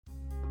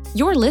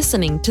You're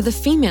listening to the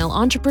Female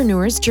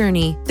Entrepreneur's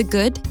Journey, the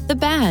good, the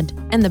bad,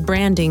 and the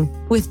branding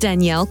with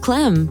Danielle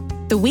Clem,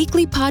 the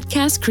weekly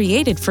podcast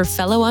created for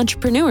fellow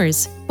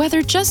entrepreneurs,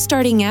 whether just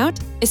starting out,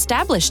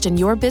 established in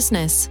your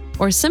business,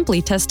 or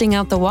simply testing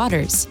out the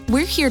waters.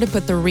 We're here to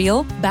put the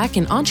real back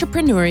in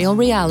entrepreneurial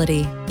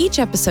reality. Each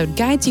episode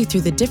guides you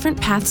through the different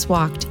paths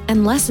walked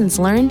and lessons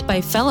learned by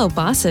fellow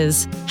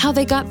bosses, how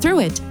they got through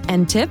it,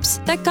 and tips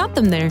that got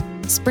them there,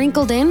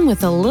 sprinkled in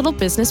with a little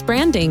business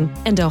branding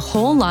and a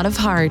whole lot of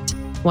heart.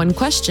 One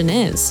question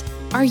is,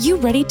 are you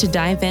ready to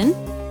dive in?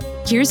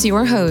 Here's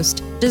your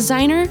host,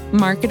 designer,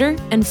 marketer,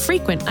 and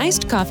frequent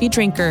iced coffee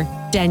drinker,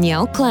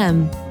 Danielle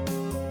Clem.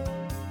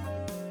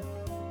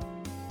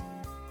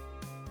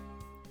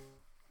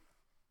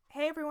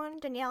 Hey everyone,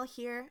 Danielle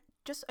here.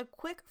 Just a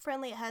quick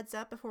friendly heads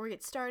up before we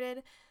get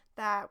started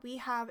that we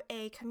have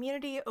a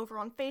community over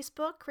on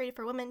Facebook created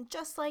for women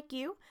just like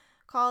you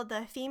called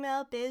the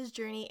Female Biz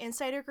Journey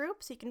Insider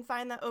Group. So you can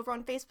find that over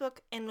on Facebook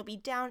and it'll be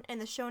down in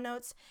the show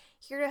notes.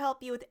 Here to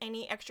help you with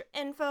any extra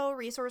info,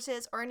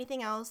 resources, or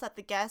anything else that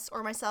the guests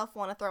or myself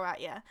want to throw at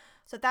you.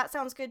 So if that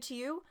sounds good to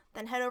you,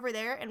 then head over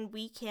there and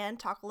we can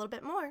talk a little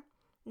bit more.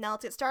 Now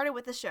let's get started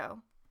with the show.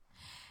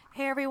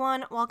 Hey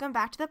everyone, welcome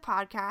back to the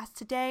podcast.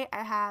 Today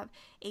I have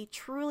a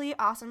truly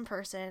awesome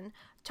person,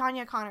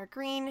 Tanya Conner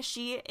Green.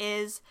 She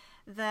is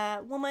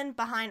the woman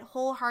behind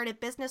Wholehearted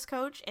Business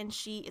Coach, and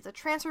she is a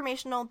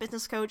transformational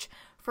business coach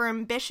for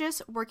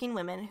ambitious working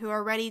women who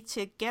are ready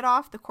to get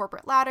off the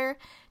corporate ladder,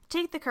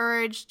 take the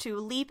courage to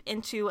leap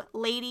into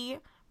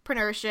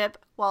ladypreneurship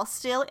while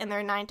still in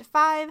their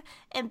 9-to-5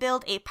 and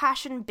build a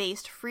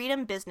passion-based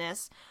freedom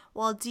business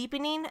while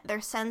deepening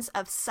their sense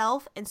of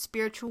self and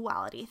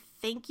spirituality.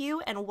 Thank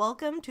you and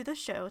welcome to the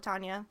show,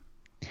 Tanya.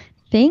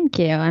 Thank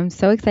you. I'm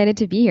so excited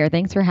to be here.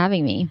 Thanks for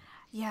having me.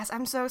 Yes,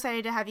 I'm so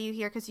excited to have you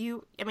here because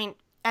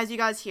as you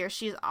guys hear,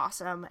 she's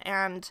awesome.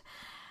 And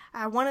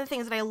one of the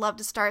things that I love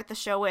to start the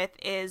show with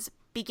is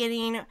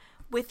beginning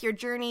with your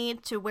journey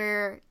to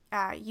where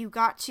you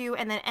got to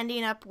and then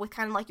ending up with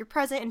kind of like your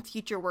present and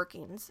future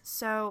workings.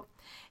 So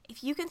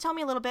if you can tell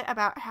me a little bit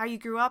about how you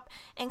grew up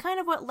and kind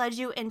of what led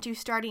you into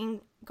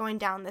going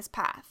down this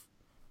path.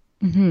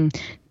 Mm-hmm.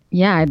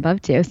 Yeah, I'd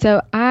love to.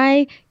 So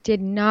I did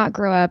not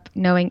grow up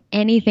knowing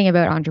anything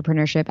about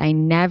entrepreneurship.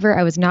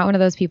 I was not one of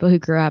those people who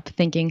grew up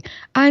thinking,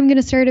 I'm going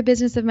to start a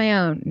business of my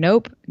own.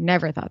 Nope,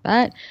 never thought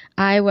that.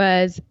 I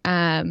was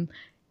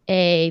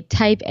a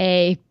type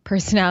A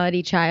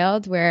personality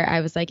child where I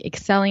was like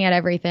excelling at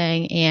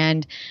everything.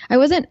 And I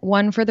wasn't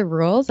one for the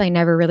rules. I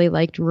never really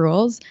liked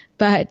rules,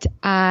 but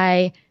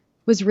I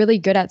was really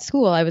good at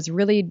school. I was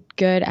really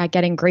good at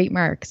getting great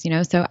marks,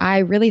 so I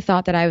really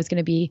thought that I was going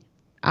to be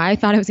an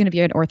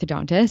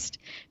orthodontist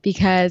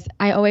because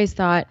I always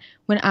thought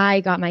when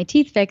I got my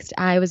teeth fixed,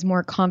 I was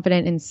more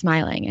confident in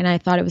smiling. And I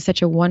thought it was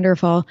such a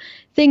wonderful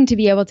thing to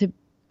be able to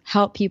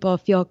help people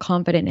feel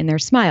confident in their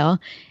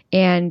smile.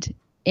 And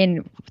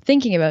in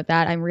thinking about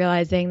that, I'm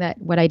realizing that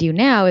what I do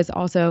now is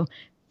also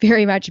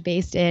very much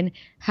based in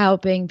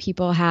helping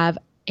people have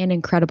an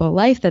incredible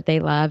life that they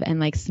love and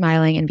like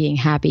smiling and being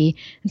happy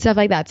and stuff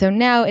like that. So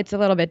now it's a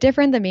little bit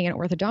different than being an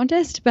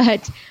orthodontist,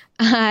 but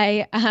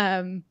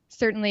I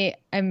certainly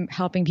am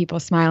helping people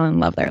smile and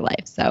love their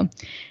life. So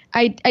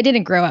I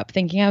didn't grow up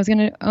thinking I was going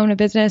to own a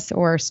business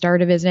or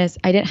start a business.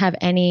 I didn't have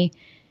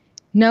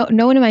no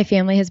one in my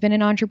family has been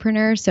an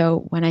entrepreneur.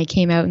 So when I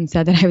came out and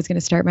said that I was going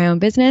to start my own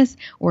business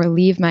or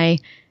leave my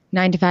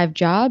 9-to-5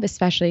 job,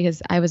 especially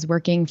because I was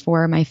working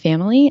for my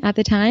family at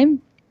the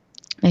time,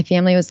 my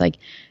family was like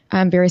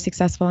very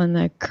successful in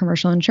the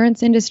commercial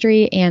insurance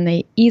industry, and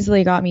they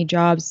easily got me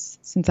jobs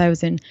since I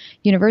was in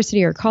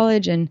university or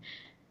college. And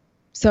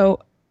so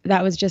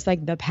that was just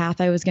like the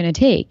path I was going to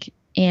take.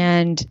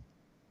 And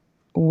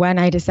when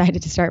I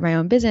decided to start my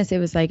own business, it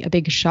was like a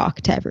big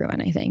shock to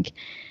everyone, I think.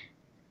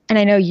 And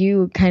I know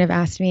you kind of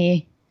asked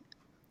me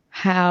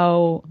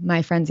how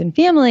my friends and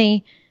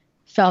family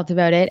felt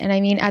about it. And I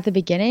mean, at the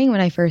beginning,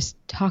 when I first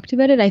talked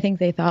about it, I think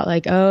they thought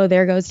like, oh,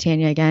 there goes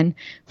Tanya again.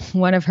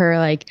 One of her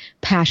like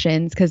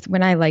passions, because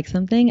when I like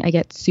something, I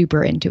get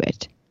super into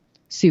it.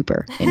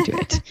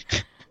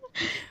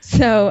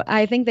 So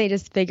I think they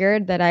just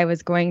figured that I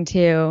was going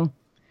to,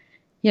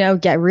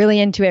 get really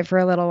into it for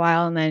a little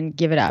while and then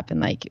give it up and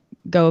like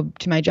go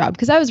to my job.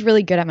 Because I was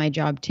really good at my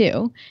job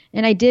too.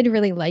 And I did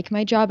really like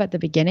my job at the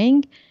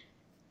beginning.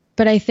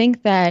 But I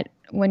think that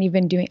when you've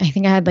been I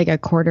think I had like a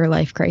quarter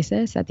life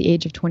crisis at the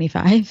age of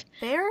 25.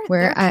 They're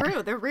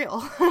true. They're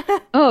real.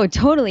 Oh,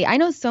 totally. I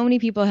know so many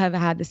people have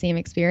had the same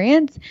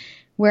experience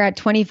where at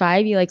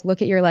 25, you like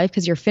look at your life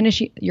because you're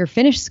finished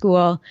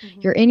school,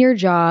 mm-hmm. You're in your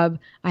job.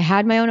 I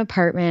had my own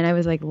apartment. I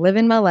was like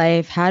living my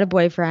life, had a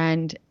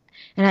boyfriend,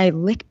 and I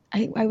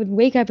would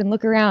wake up and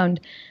look around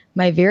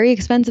my very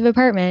expensive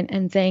apartment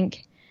and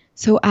think,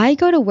 so I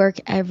go to work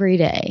every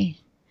day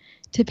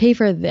to pay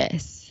for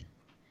this.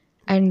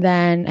 And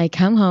then I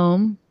come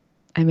home,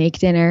 I make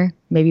dinner,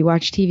 maybe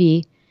watch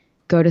TV,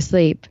 go to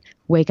sleep,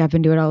 wake up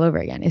and do it all over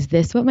again. Is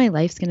this what my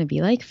life's going to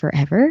be like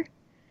forever?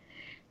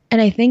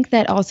 And I think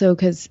that also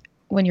because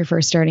when you're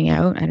first starting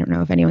out, I don't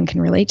know if anyone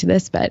can relate to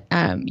this, but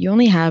you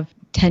only have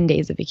 10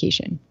 days of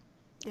vacation.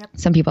 Yep.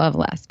 Some people have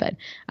less, but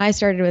I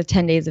started with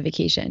 10 days of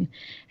vacation.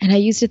 And I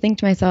used to think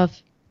to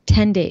myself,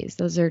 10 days,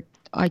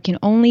 I can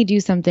only do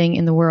something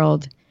in the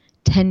world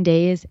 10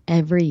 days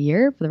every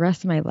year for the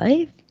rest of my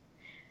life.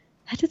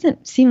 That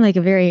doesn't seem like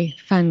a very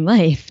fun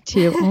life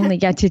to only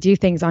get to do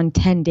things on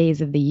 10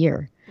 days of the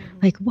year.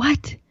 Like,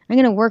 what? I'm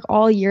going to work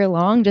all year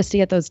long just to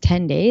get those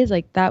 10 days?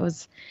 Like, that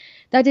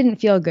didn't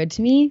feel good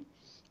to me.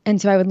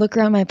 And so I would look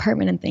around my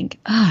apartment and think,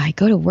 I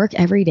go to work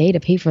every day to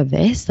pay for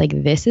this?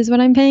 Like, this is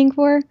what I'm paying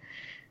for?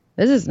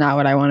 This is not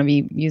what I want to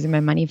be using my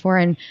money for.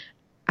 And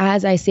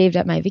as I saved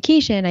up my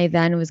vacation, I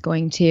then was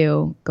going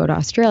to go to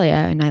Australia,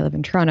 and I live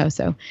in Toronto.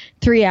 So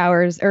 30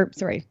 hour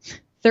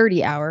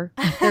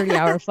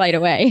flight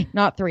away,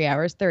 not 3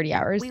 hours, 30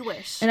 hours. We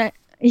wish. And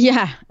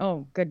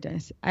oh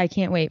goodness. I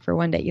can't wait for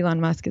one day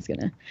Elon Musk is going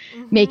to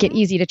make it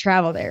easy to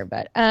travel there.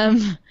 But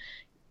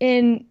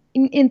in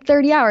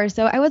 30 hours,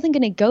 so I wasn't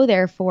going to go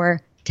there for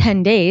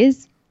 10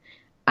 days.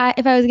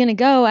 If I was going to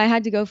go, I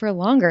had to go for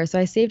longer. So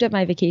I saved up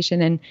my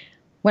vacation, and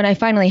when I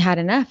finally had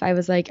enough, I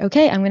was like,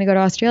 okay, I'm going to go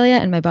to Australia.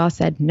 And my boss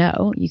said,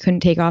 no, you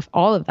couldn't take off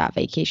all of that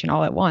vacation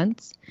all at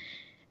once.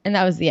 And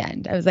that was the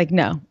end. I was like,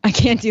 no, I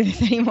can't do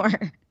this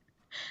anymore.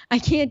 I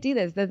can't do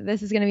this.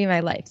 This is going to be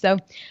my life. So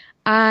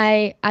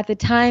I, at the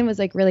time, was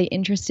like really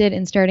interested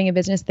in starting a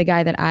business. The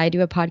guy that I do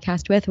a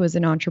podcast with was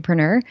an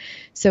entrepreneur.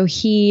 So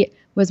he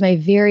was my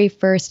very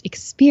first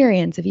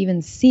experience of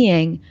even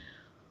seeing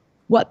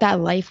what that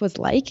life was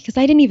like, because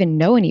I didn't even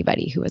know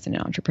anybody who was an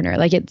entrepreneur.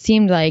 Like, it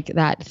seemed like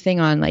that thing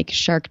on like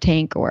Shark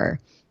Tank or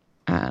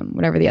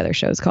whatever the other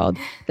show's called,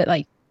 that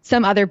like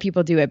some other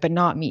people do it, but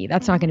not me.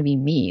 That's not going to be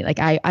me. Like,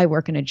 I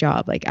work in a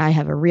job. Like, I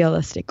have a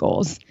realistic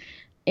goals.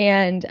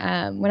 And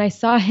when I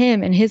saw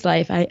him and his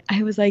life,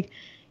 I was like,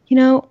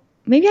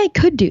 maybe I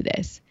could do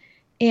this.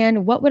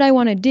 And what would I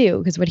want to do?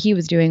 Because what he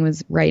was doing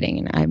was writing,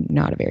 and I'm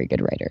not a very good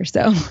writer.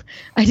 So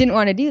I didn't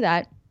want to do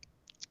that.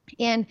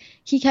 And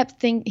he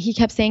kept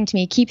saying to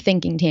me, keep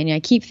thinking, Tanya,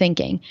 keep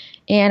thinking.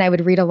 And I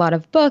would read a lot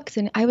of books,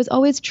 and I was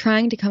always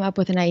trying to come up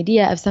with an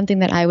idea of something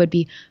that I would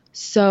be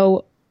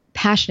so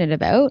passionate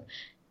about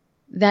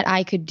that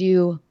I could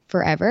do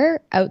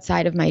forever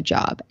outside of my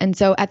job. And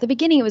so at the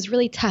beginning, it was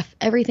really tough.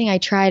 Everything I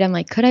tried, I'm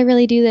like, could I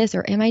really do this,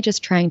 or am I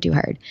just trying too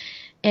hard?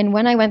 And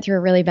when I went through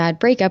a really bad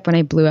breakup, when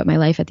I blew up my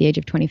life at the age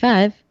of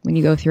 25, when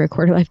you go through a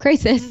quarter life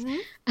crisis,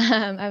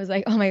 I was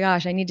like, oh my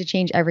gosh, I need to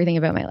change everything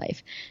about my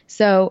life.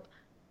 So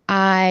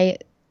I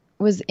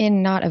was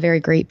in not a very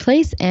great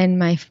place, and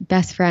my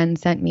best friend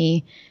sent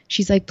me,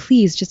 she's like,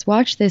 please just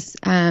watch this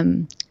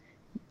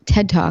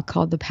TED Talk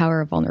called The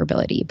Power of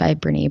Vulnerability by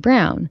Brene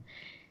Brown.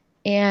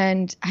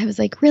 And I was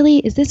like, really?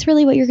 Is this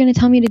really what you're going to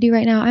tell me to do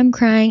right now? I'm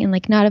crying and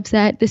like not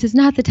upset. This is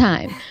not the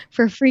time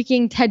for a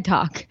freaking TED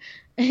Talk.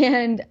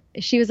 And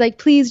she was like,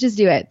 please just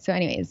do it. So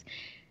anyways,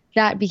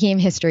 that became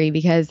history,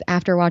 because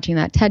after watching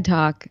that TED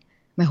Talk,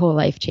 my whole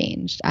life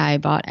changed. I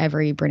bought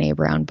every Brene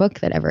Brown book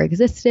that ever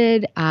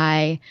existed.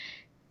 I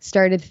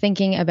started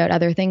thinking about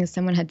other things.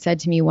 Someone had said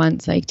to me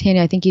once, like,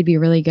 Tanya, I think you'd be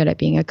really good at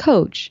being a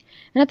coach.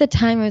 And at the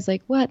time I was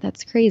like, what?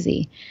 That's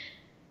crazy.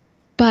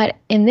 But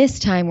in this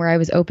time where I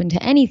was open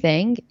to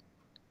anything,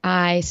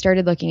 I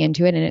started looking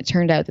into it, and it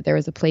turned out that there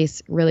was a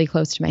place really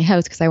close to my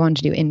house, because I wanted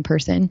to do in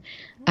person.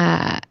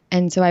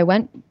 And so I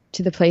went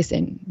to the place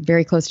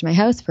very close to my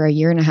house for a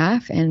year and a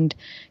half and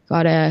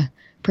got a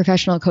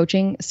professional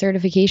coaching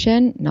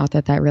certification. Not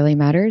that that really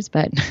matters,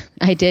 but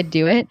I did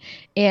do it.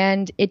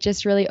 And it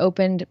just really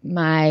opened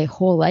my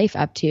whole life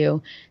up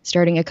to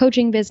starting a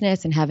coaching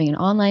business and having an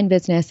online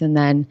business, and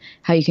then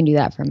how you can do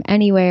that from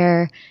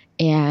anywhere.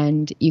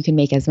 And you can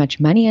make as much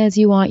money as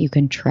you want. You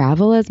can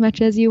travel as much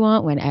as you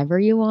want, whenever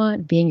you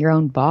want, being your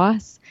own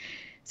boss.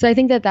 So I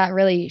think that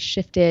really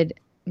shifted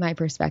my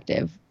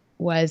perspective,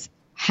 was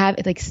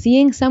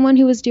seeing someone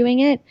who was doing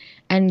it,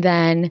 and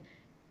then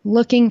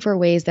looking for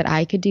ways that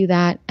I could do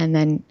that, and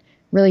then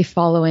really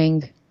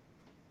following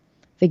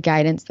the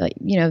guidance that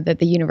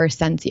the universe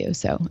sends you.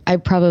 So I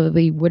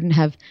probably wouldn't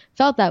have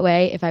felt that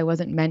way if I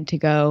wasn't meant to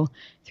go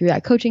through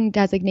that coaching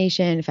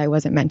designation, if I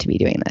wasn't meant to be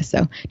doing this.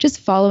 So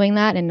just following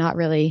that, and not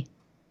really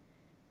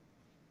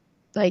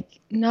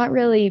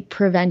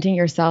preventing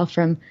yourself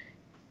from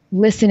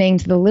listening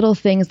to the little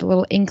things, the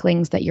little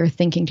inklings that you're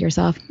thinking to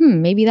yourself,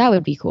 maybe that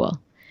would be cool,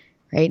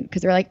 right?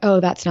 Because they're like, oh,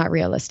 that's not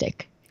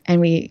realistic.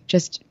 And we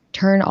just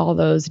turn all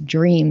those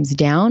dreams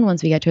down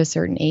once we get to a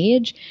certain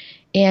age.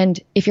 And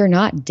if you're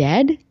not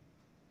dead,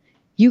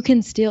 you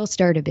can still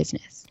start a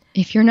business.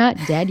 If you're not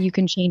dead, you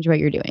can change what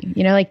you're doing.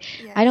 Yes.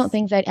 I don't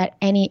think that at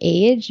any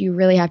age you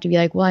really have to be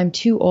like, well, I'm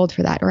too old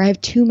for that, or I have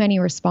too many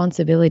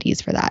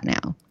responsibilities for that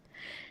now.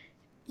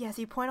 Yes,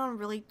 you point on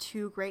really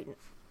two great,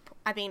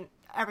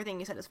 everything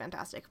you said is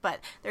fantastic, but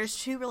there's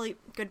two really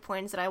good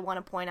points that I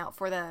want to point out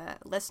for the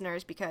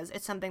listeners, because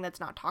it's something that's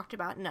not talked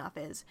about enough,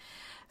 is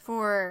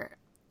for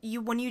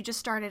you, when you just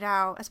started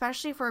out,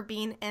 especially for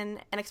being in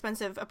an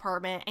expensive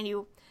apartment, and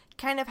you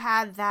kind of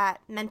had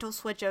that mental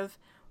switch of,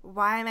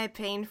 why am I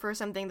paying for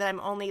something that I'm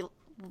only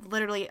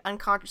literally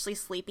unconsciously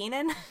sleeping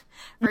in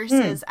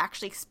versus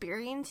actually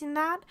experiencing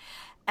that.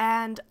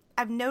 And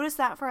I've noticed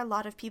that for a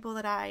lot of people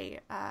that I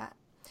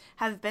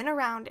have been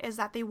around, is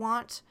that they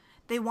want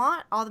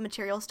all the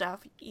material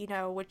stuff,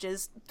 which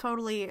is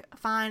totally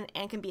fine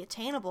and can be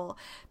attainable.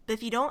 But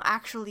if you don't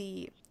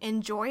actually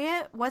enjoy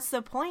it, what's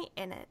the point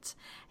in it?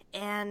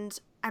 And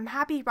I'm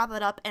happy you brought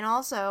that up. And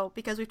also,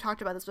 because we've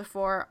talked about this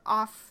before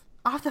off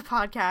the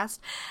podcast,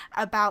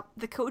 about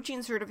the coaching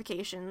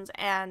certifications.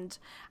 And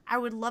I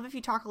would love if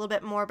you talk a little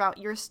bit more about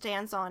your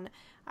stance on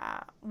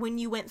when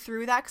you went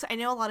through that, because I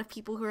know a lot of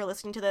people who are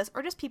listening to this,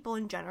 or just people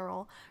in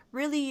general,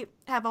 really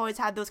have always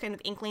had those kind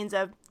of inklings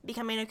of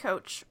becoming a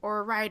coach or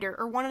a writer,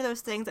 or one of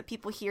those things that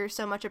people hear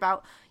so much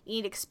about. You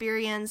need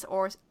experience,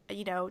 or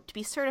to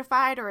be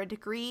certified, or a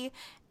degree.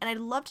 And I'd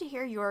love to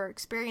hear your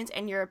experience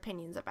and your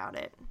opinions about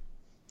it.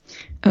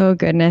 Oh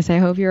goodness, I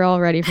hope you're all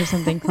ready for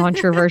something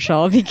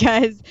controversial,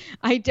 because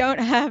I don't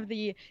have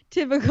the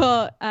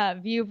typical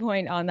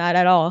viewpoint on that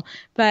at all.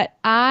 But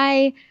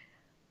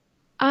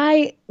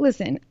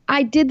listen,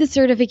 I did the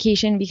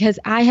certification because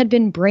I had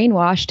been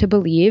brainwashed to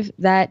believe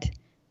that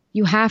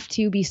you have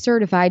to be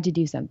certified to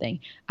do something.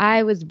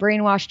 I was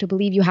brainwashed to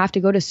believe you have to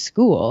go to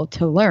school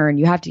to learn.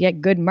 You have to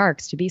get good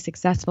marks to be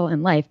successful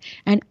in life.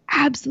 And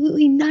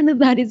absolutely none of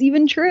that is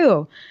even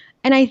true.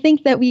 And I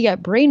think that we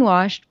get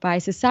brainwashed by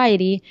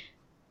society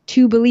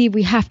to believe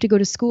we have to go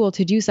to school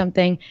to do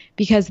something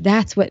because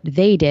that's what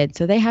they did.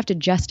 So they have to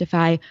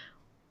justify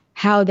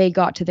how they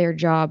got to their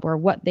job, or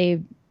what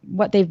they've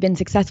been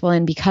successful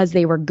in because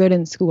they were good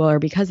in school, or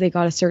because they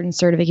got a certain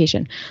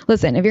certification.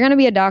 Listen, if you're going to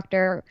be a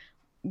doctor,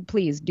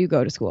 please do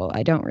go to school.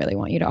 I don't really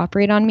want you to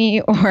operate on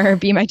me or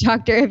be my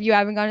doctor if you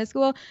haven't gone to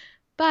school.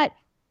 But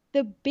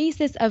the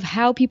basis of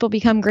how people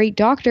become great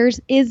doctors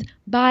is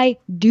by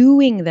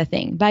doing the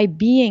thing, by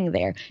being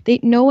there.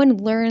 No one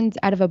learns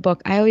out of a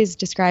book. I always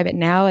describe it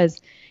now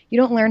as, you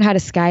don't learn how to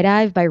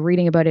skydive by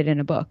reading about it in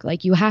a book.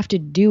 Like, you have to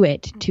do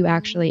it to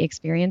actually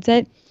experience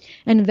it.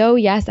 And though,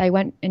 yes, I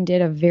went and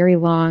did a very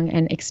long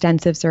and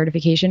extensive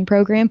certification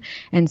program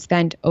and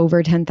spent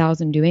over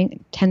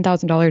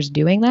 $10,000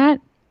 doing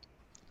that,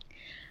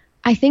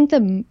 I think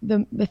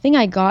the thing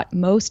I got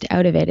most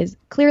out of it is,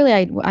 clearly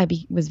I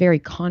was very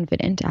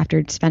confident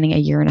after spending a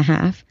year and a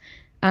half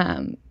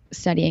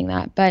studying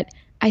that. But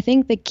I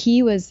think the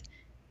key was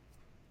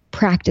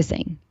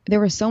practicing. There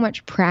was so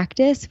much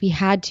practice. We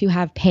had to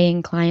have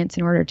paying clients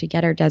in order to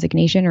get our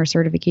designation or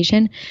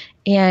certification.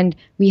 And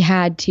we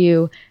had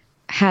to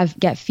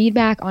get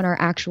feedback on our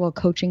actual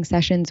coaching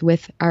sessions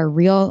with our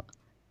real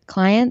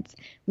clients.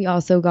 We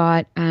also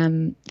got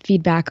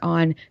feedback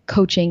on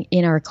coaching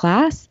in our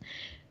class.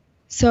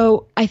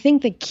 So I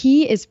think the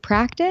key is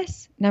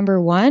practice. Number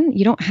one,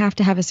 you don't have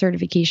to have a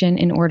certification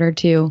in order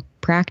to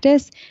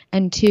practice.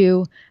 And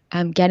two,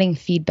 getting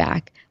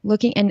feedback.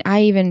 And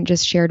I even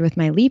just shared with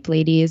my Leap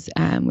ladies,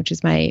 which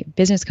is my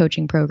business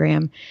coaching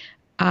program.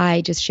 I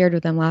just shared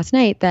with them last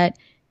night that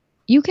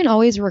you can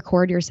always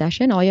record your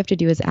session. All you have to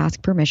do is ask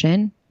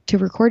permission to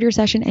record your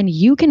session, and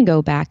you can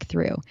go back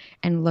through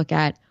and look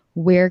at,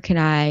 where could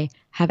I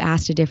have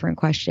asked a different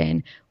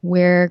question?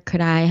 Where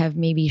could I have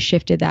maybe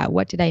shifted that?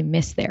 What did I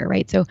miss there,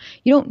 right? So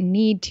you don't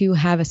need to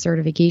have a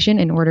certification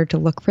in order to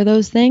look for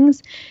those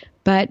things,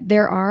 but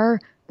there are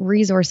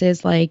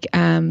resources like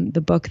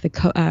the book,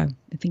 I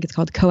think it's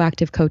called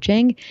Coactive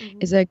Coaching,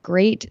 is a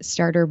great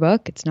starter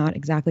book. It's not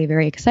exactly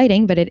very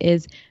exciting, but it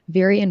is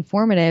very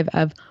informative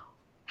of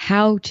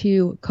how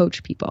to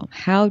coach people,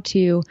 how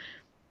to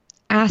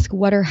ask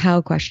what or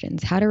how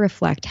questions, how to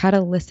reflect, how to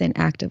listen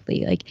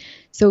actively.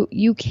 So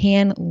you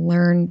can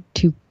learn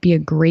to be a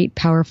great,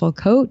 powerful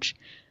coach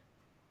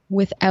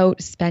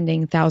without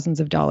spending thousands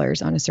of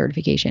dollars on a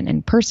certification.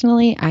 And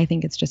personally, I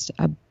think it's just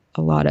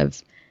a lot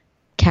of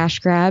cash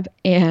grab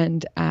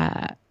and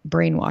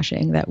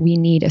brainwashing that we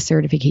need a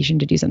certification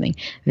to do something.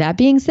 That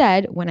being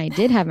said, when I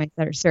did have my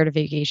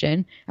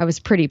certification, I was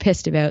pretty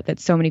pissed about that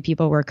so many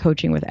people were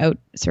coaching without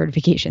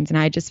certifications. And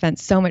I just spent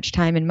so much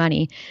time and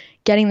money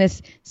getting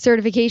this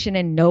certification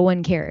and no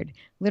one cared.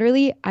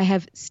 Literally, I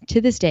have, to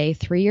this day,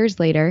 3 years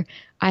later,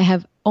 I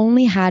have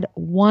only had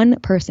one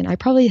person. I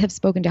probably have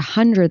spoken to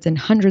hundreds and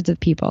hundreds of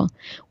people.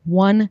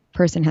 One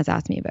person has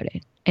asked me about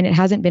it. And it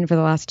hasn't been for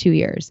the last 2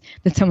 years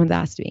that someone's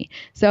asked me.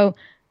 So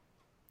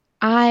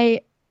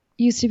I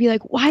used to be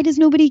like, why does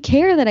nobody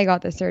care that I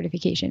got this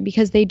certification?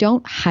 Because they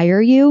don't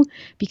hire you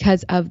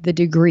because of the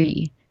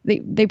degree.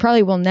 They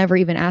probably will never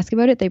even ask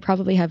about it. They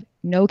probably have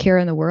no care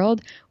in the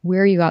world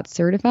where you got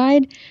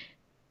certified.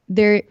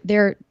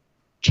 They're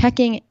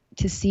checking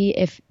to see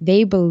if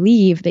they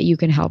believe that you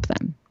can help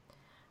them.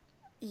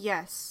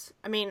 Yes.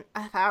 I mean,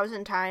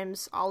 1,000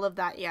 times all of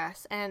that,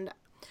 yes. And the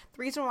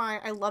reason why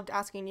I loved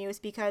asking you is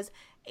because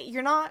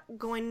you're not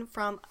going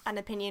from an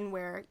opinion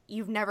where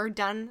you've never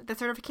done the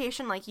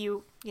certification, like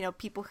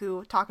people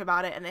who talk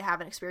about it and they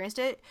haven't experienced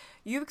it.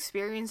 You've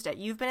experienced it.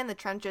 You've been in the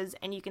trenches,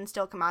 and you can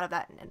still come out of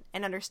that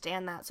and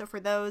understand that. So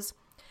for those,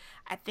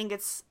 I think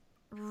it's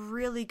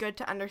really good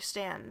to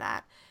understand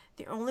that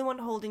the only one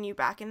holding you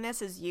back in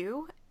this is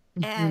you.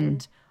 Mm-hmm.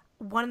 And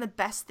one of the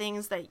best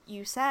things that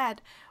you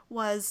said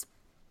was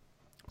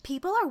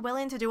people are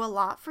willing to do a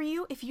lot for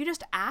you if you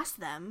just ask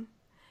them.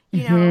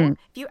 You know,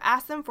 if you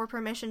ask them for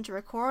permission to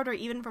record, or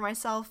even for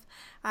myself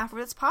for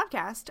this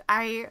podcast,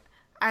 I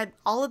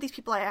all of these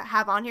people I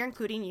have on here,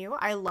 including you,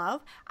 I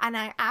love, and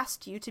I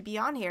asked you to be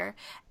on here.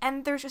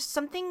 And there's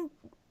something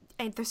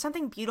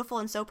beautiful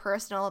and so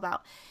personal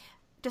about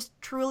just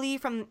truly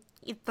from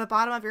the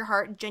bottom of your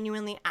heart,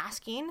 genuinely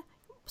asking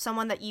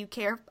someone that you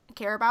care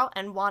about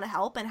and want to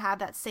help and have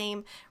that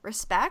same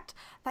respect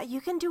that you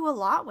can do a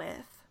lot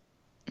with.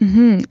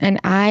 And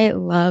I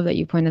love that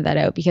you pointed that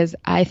out, because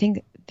I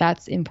think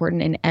that's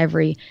important in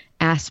every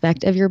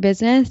aspect of your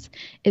business,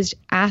 is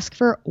ask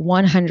for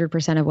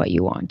 100% of what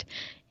you want.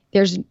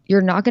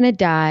 You're not going to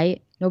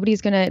die.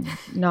 Nobody's going to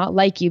not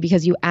like you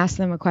because you ask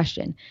them a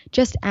question.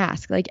 Just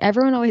ask. Like,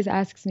 everyone always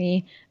asks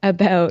me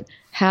about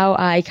how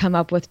I come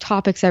up with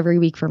topics every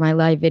week for my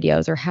live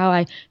videos, or how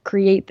I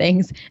create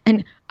things.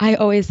 And I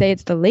always say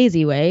it's the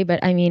lazy way,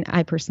 but I mean,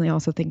 I personally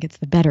also think it's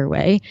the better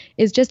way,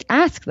 is just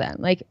ask them.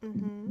 Like,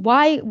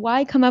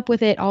 why come up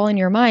with it all in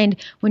your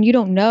mind when you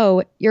don't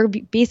know? You're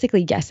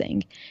basically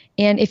guessing.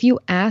 And if you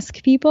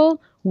ask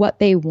people what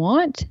they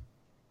want,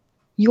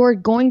 you're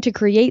going to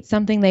create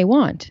something they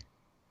want.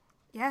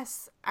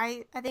 Yes,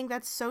 I think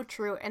that's so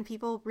true. And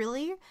people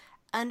really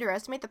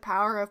underestimate the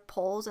power of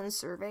polls and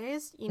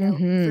surveys, you know,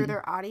 through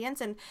their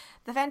audience. And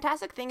the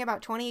fantastic thing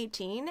about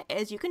 2018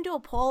 is you can do a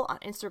poll on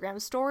Instagram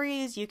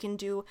stories. You can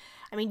do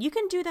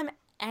them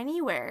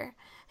anywhere.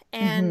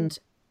 And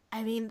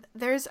I mean,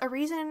 there's a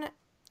reason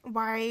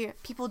why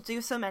people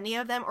do so many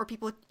of them, or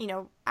people, you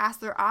know, ask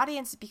their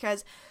audience,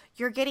 because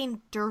you're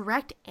getting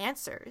direct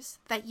answers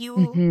that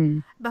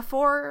you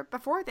before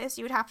this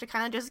you would have to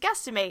kind of just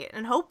guesstimate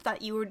and hope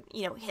that you would,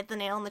 you know, hit the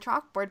nail on the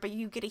chalkboard, but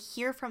you get to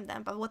hear from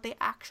them about what they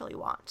actually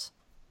want.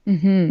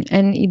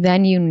 And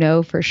then you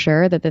know for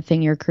sure that the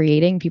thing you're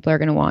creating, people are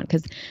going to want.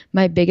 Because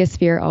my biggest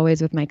fear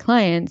always with my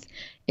clients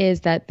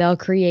is that they'll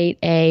create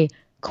a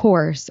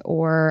course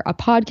or a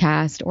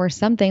podcast or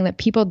something that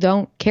people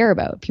don't care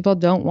about, people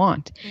don't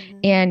want.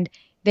 And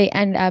they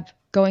end up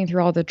going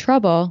through all the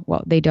trouble.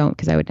 Well, they don't,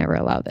 because I would never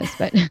allow this,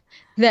 but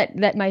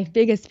that my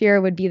biggest fear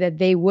would be that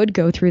they would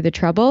go through the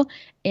trouble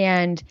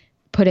and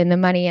put in the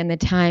money and the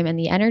time and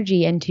the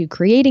energy into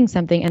creating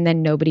something, and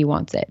then nobody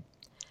wants it.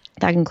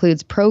 That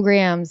includes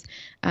programs,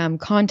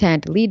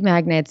 content, lead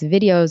magnets,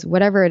 videos,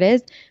 whatever it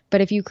is.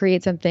 But if you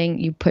create something,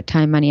 you put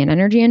time, money, and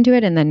energy into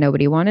it, and then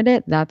nobody wanted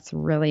it, that's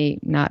really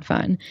not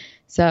fun.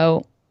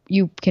 So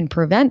you can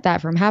prevent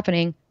that from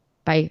happening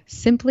by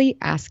simply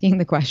asking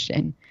the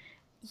question.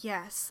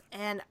 Yes,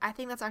 and I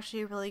think that's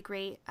actually a really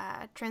great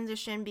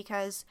transition,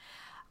 because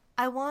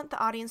I want the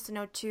audience to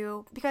know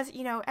too, because,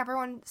 you know,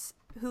 everyone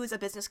who's a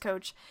business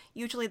coach,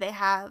 usually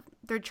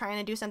they're trying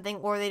to do something,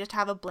 or they just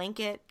have a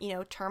blanket, you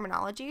know,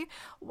 terminology.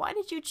 Why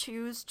did you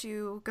choose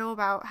to go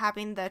about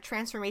having the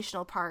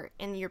transformational part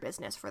in your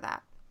business for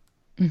that?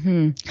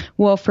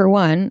 Well, for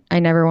one, I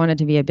never wanted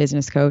to be a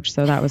business coach,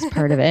 so that was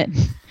part of it.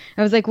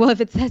 I was like, well, if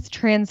it says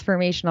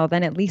transformational,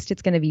 then at least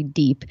it's going to be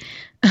deep.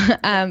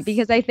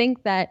 Because I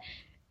think that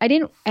I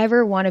didn't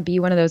ever want to be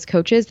one of those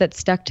coaches that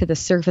stuck to the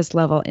surface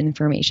level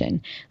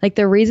information. Like,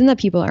 the reason that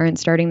people aren't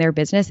starting their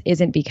business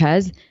isn't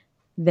because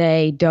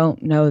they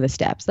don't know the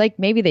steps. Like,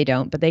 maybe they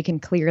don't, but they can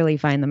clearly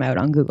find them out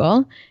on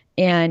Google.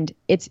 And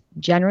it's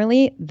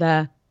generally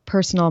the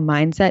personal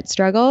mindset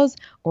struggles,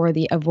 or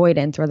the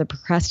avoidance, or the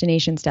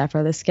procrastination stuff,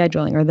 or the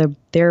scheduling, or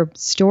their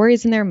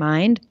stories in their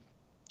mind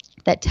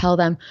that tell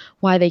them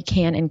why they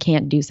can and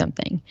can't do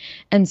something.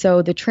 And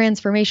so the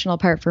transformational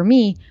part for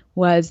me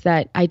was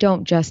that I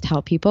don't just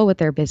help people with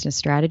their business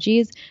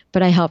strategies,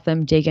 but I help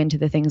them dig into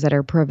the things that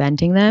are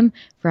preventing them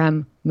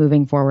from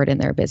moving forward in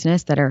their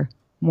business, that are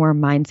more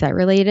mindset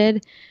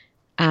related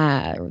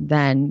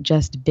than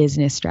just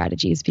business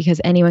strategies.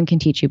 Because anyone can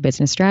teach you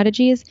business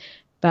strategies,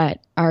 but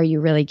are you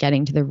really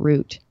getting to the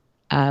root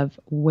of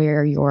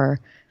where your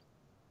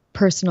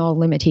personal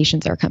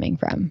limitations are coming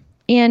from?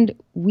 And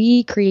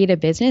we create a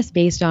business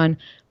based on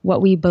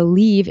what we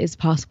believe is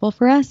possible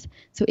for us.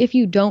 So if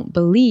you don't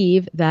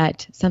believe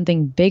that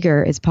something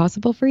bigger is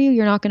possible for you,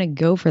 you're not going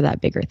to go for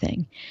that bigger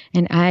thing.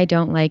 And I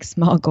don't like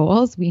small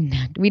goals. We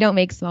don't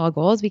make small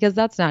goals because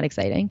that's not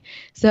exciting.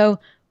 So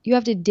you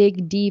have to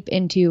dig deep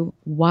into,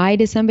 why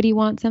does somebody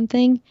want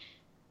something,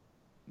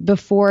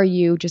 before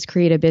you just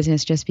create a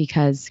business just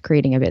because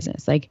creating a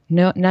business. Like,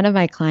 none of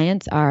my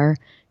clients are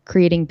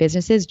creating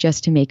businesses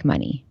just to make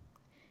money.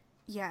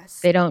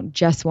 Yes. They don't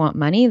just want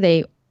money.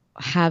 They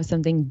have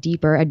something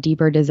deeper, a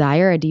deeper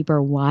desire, a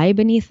deeper why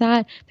beneath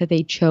that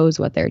they chose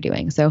what they're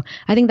doing. So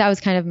I think that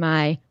was kind of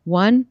my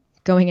one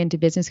going into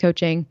business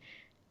coaching.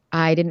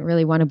 I didn't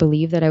really want to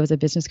believe that I was a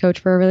business coach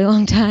for a really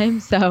long time.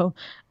 So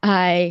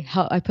I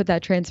put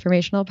that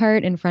transformational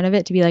part in front of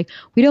it to be like,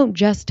 we don't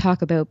just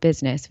talk about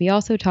business. We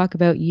also talk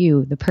about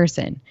you, the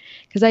person.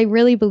 Because I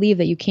really believe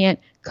that you can't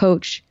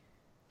coach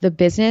the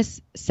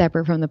business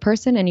separate from the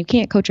person, and you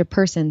can't coach a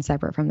person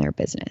separate from their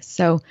business.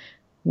 So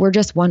we're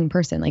just one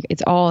person. Like,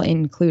 it's all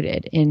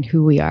included in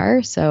who we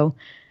are. So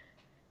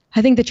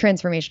I think the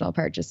transformational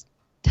part just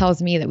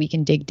tells me that we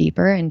can dig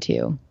deeper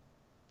into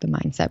the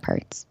mindset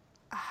parts.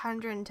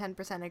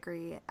 110%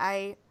 agree.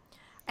 I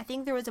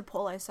think there was a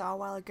poll I saw a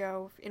while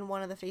ago in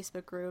one of the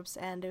Facebook groups,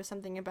 and it was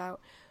something about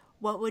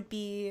what would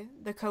be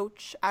the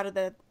coach out of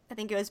the, I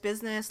think it was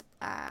business,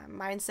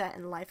 mindset,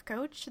 and life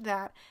coach,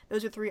 that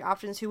those are 3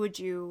 options. Who would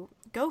you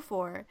go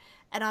for?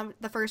 And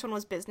the first one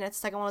was business,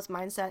 the second one was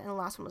mindset, and the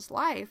last one was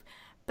life.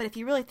 But if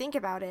you really think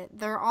about it,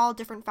 they're all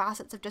different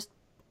facets of just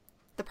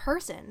the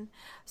person.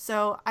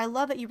 So I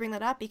love that you bring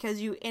that up,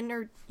 because you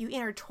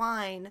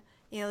intertwine,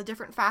 the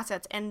different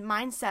facets, and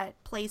mindset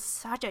plays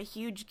such a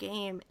huge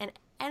game in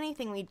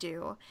anything we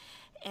do.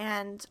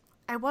 And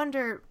I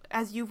wonder,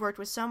 as you've worked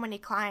with so many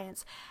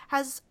clients,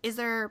 is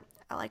there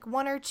like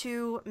 1 or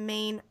 2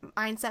 main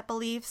mindset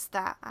beliefs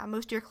that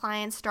most of your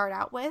clients start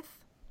out with?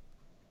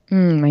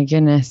 My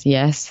goodness,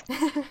 yes.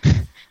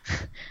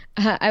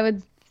 I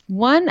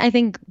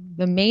think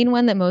the main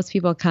one that most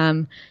people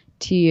come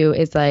to you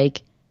is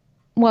like,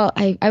 well,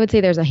 I would say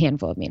there's a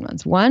handful of main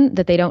ones. One,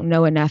 that they don't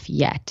know enough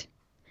yet.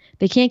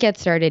 They can't get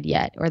started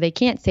yet, or they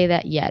can't say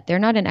that yet. They're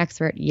not an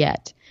expert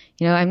yet.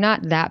 I'm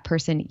not that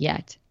person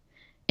yet.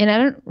 And I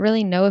don't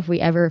really know if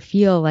we ever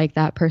feel like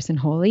that person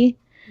wholly.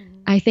 Mm-hmm.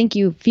 I think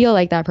you feel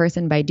like that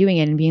person by doing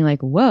it and being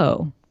like,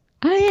 whoa,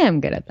 I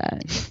am good at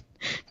that.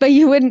 But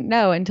you wouldn't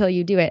know until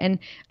you do it. And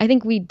I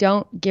think we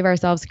don't give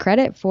ourselves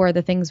credit for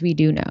the things we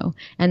do know,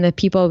 and the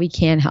people we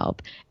can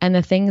help, and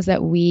the things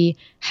that we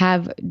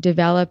have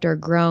developed or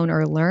grown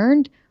or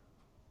learned.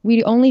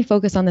 We only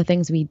focus on the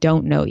things we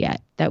don't know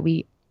yet, that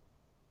we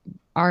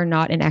are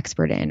not an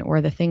expert in,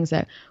 or the things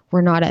that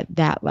we're not at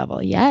that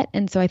level yet.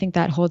 And so I think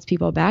that holds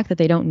people back, that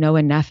they don't know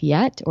enough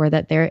yet, or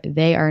that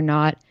they are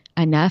not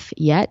enough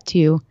yet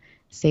to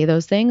say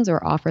those things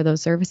or offer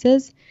those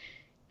services.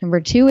 Number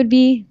 2 would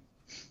be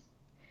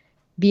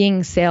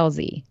being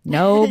salesy.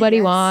 Nobody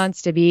Yes.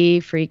 wants to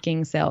be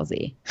freaking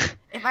salesy.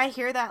 If I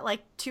hear that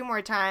like 2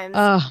 more times.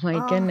 Oh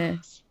my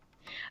goodness.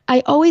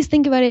 I always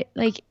think about it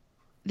like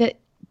that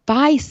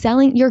by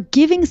selling, you're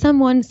giving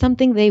someone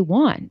something they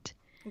want.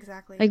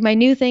 Exactly. Like my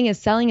new thing is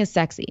selling is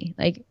sexy.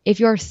 Like if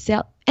you're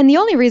and the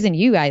only reason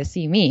you guys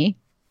see me,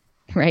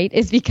 right,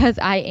 is because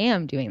I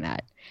am doing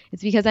that.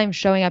 It's because I'm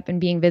showing up and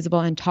being visible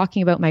and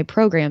talking about my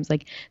programs.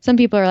 Like some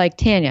people are like,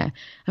 Tanya,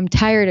 I'm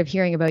tired of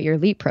hearing about your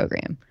LEAP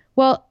program.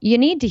 Well, you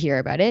need to hear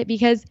about it,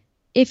 because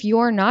if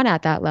you're not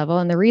at that level,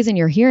 and the reason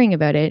you're hearing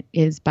about it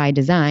is by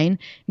design,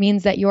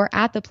 means that you're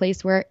at the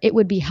place where it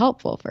would be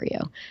helpful for you.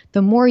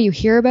 The more you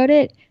hear about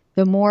it,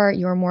 the more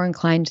you're more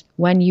inclined,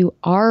 when you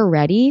are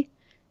ready,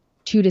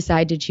 to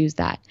decide to choose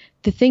that.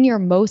 The thing you're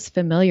most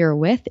familiar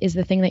with is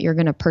the thing that you're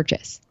going to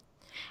purchase.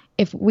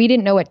 If we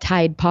didn't know what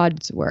Tide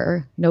Pods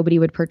were, nobody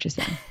would purchase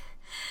them.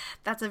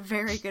 That's a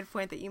very good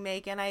point that you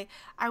make. And I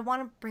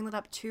want to bring that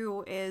up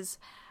too, is,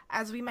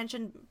 as we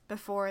mentioned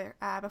before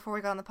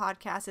we got on the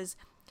podcast, is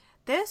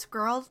this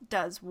girl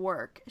does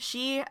work.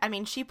 She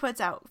puts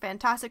out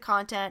fantastic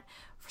content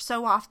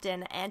so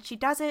often, and she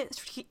does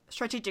it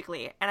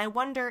strategically. And I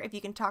wonder if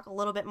you can talk a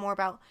little bit more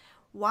about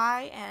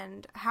why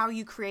and how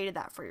you created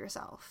that for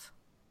yourself.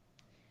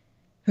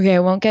 Okay, I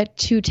won't get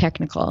too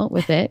technical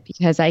with it,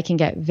 because I can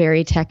get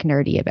very tech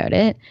nerdy about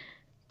it.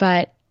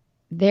 But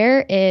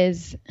there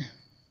is,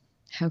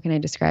 how can I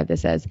describe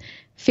this as?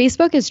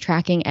 Facebook is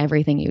tracking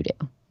everything you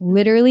do.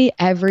 Literally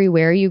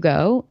everywhere you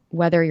go,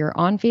 whether you're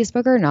on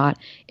Facebook or not,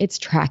 it's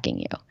tracking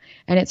you.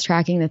 And it's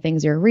tracking the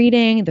things you're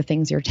reading, the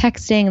things you're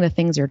texting, the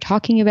things you're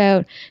talking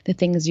about, the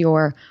things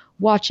you're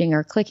watching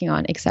or clicking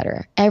on,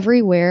 etc.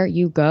 Everywhere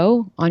you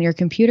go on your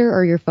computer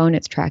or your phone,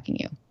 it's tracking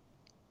you.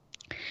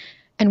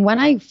 And when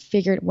I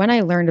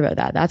learned about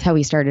that, that's how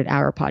we started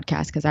our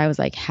podcast, because I was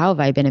like, how have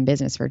I been in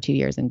business for 2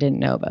 years and didn't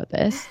know about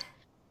this?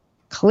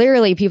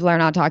 Clearly, people are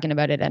not talking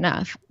about it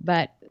enough.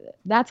 But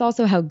that's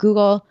also how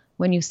Google,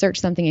 when you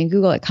search something in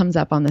Google, it comes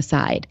up on the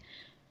side.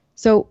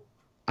 So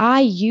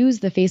I use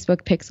the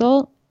Facebook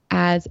Pixel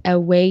as a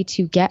way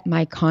to get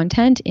my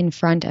content in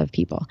front of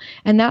people.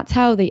 And that's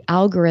how the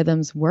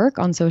algorithms work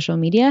on social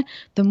media.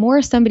 The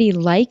more somebody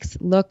likes,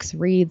 looks,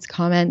 reads,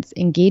 comments,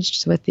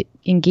 engages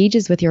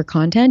with your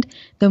content,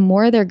 the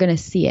more they're going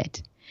to see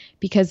it.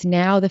 Because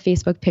now the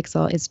Facebook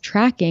Pixel is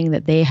tracking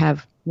that they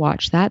have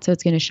watched that, so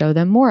it's going to show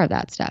them more of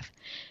that stuff.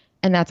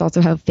 And that's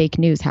also how fake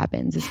news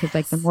happens. It's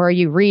because the more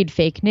you read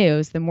fake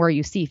news, the more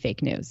you see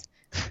fake news.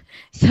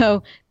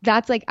 So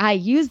that's I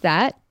use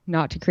that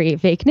not to create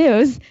fake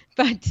news,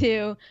 but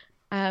to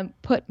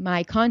put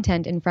my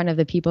content in front of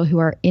the people who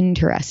are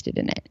interested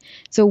in it.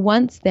 So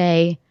once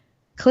they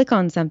click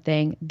on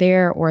something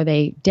there, or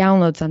they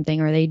download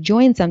something, or they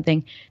join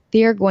something,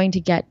 they're going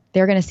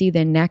to see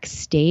the next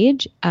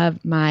stage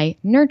of my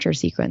nurture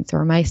sequence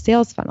or my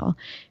sales funnel,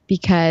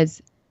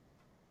 because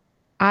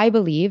I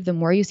believe the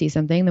more you see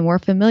something, the more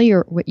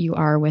familiar you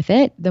are with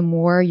it, the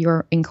more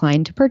you're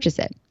inclined to purchase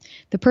it.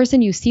 The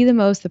person you see the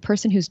most, the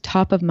person who's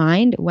top of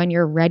mind when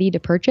you're ready to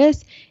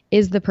purchase,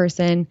 is the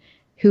person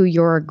who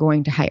you're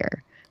going to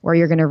hire or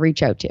you're going to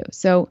reach out to.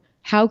 So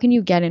how can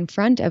you get in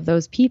front of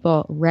those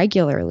people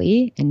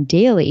regularly and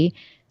daily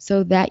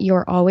so that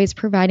you're always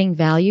providing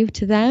value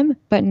to them,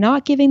 but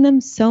not giving them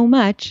so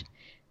much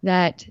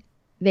that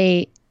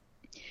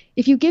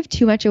if you give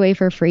too much away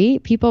for free,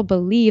 people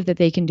believe that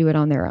they can do it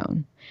on their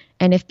own.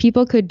 And if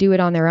people could do it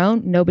on their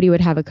own, nobody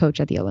would have a coach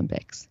at the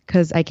Olympics,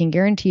 because I can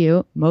guarantee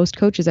you most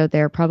coaches out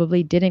there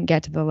probably didn't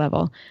get to the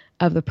level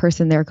of the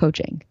person they're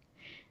coaching.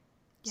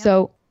 Yep.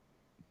 So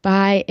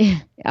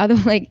I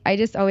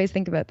just always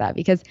think about that,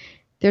 because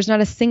there's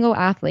not a single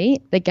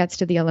athlete that gets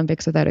to the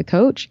Olympics without a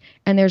coach.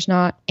 And there's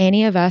not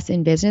any of us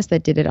in business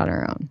that did it on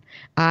our own.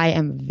 I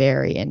am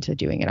very into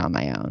doing it on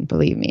my own.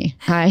 Believe me,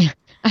 I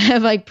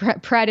have like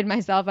prided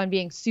myself on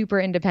being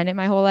super independent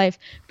my whole life,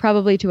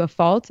 probably to a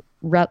fault.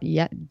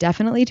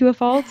 Definitely to a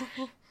fault.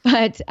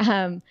 But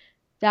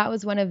that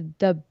was one of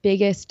the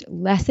biggest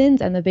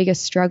lessons and the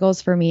biggest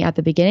struggles for me at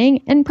the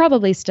beginning, and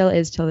probably still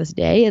is till this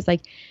day, is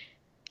like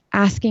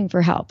asking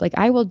for help. Like,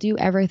 I will do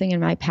everything in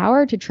my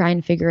power to try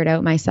and figure it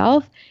out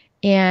myself,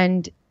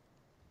 and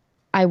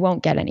I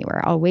won't get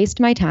anywhere. I'll waste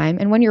my time.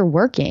 And when you're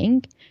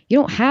working, you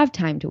don't have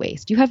time to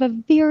waste. You have a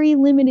very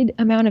limited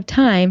amount of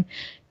time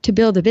to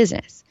build a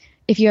business.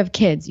 If you have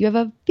kids, you have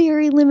a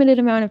very limited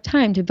amount of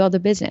time to build a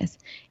business.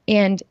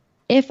 And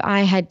if I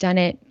had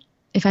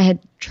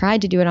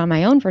tried to do it on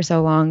my own for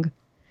so long,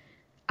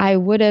 I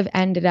would have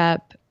ended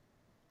up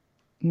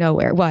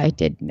nowhere. Well, I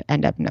did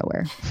end up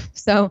nowhere.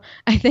 So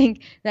I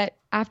think that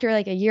after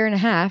like a year and a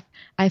half,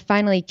 I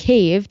finally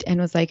caved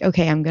and was like,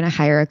 okay, I'm going to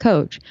hire a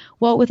coach.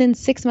 Well, within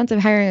 6 months of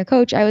hiring a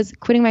coach, I was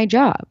quitting my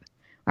job.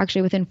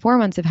 Actually, within 4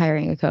 months of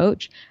hiring a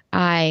coach,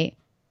 I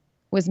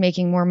was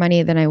making more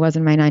money than I was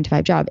in my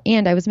 9-to-5 job.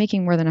 And I was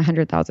making more than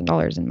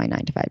 $100,000 in my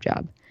 9-to-5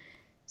 job.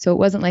 So it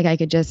wasn't like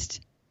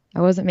I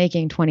wasn't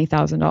making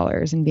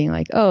 $20,000 and being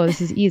like, oh, this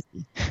is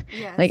easy.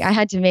 Yes. Like, I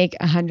had to make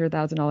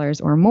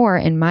 $100,000 or more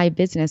in my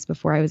business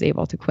before I was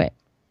able to quit.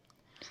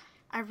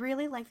 I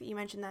really like that you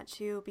mentioned that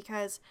too,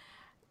 because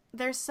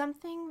there's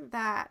something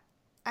that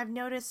I've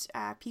noticed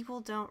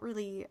people don't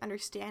really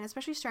understand,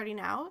 especially starting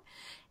out,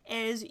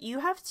 is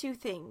you have two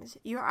things.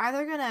 You're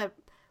either going to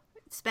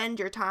spend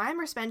your time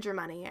or spend your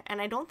money.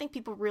 And I don't think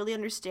people really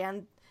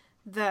understand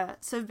the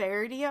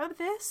severity of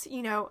this,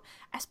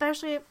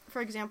 especially,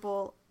 for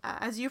example,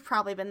 as you've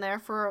probably been there,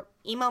 for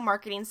email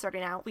marketing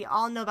starting out, we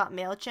all know about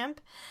MailChimp.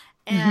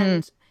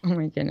 And oh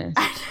my goodness.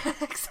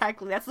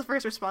 Exactly. That's the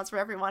first response for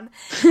everyone.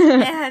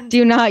 And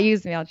do not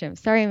use MailChimp.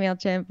 Sorry,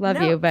 MailChimp.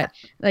 Love you. But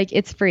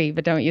it's free,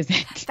 but don't use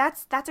it.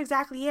 That's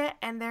exactly it.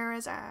 And there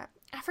is I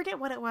forget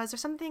what it was.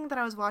 There's something that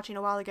I was watching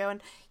a while ago.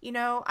 And,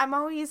 I'm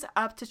always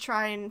up to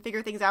try and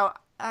figure things out,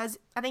 as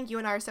I think you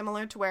and I are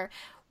similar, to where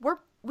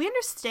we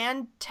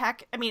understand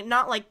tech. I mean,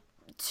 not like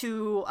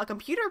to a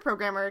computer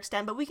programmer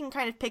extent, but we can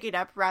kind of pick it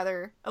up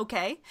rather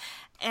okay.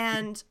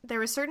 And there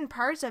were certain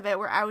parts of it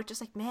where I was just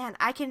like, man,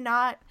 I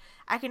cannot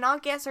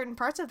get certain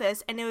parts of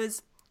this. And it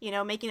was,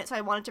 making it so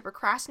I wanted to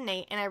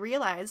procrastinate. And I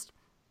realized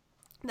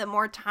the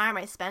more time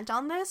I spent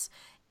on this,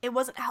 it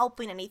wasn't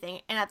helping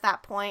anything. And at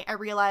that point, I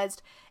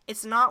realized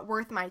it's not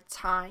worth my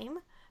time.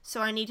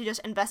 So I need to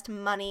just invest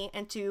money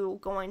into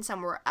going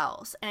somewhere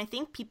else. And I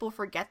think people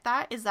forget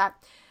that, is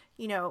that,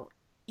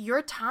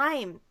 your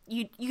time,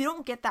 you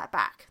don't get that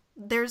back.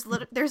 There's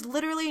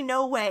literally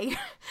no way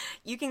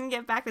you can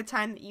get back the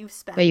time that you've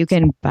spent. But you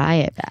can buy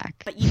it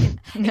back. But you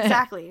can,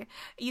 exactly.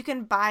 You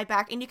can buy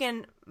back, and you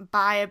can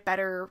buy a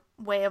better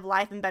way of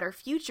life and better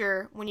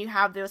future when you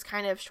have those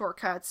kind of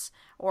shortcuts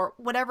or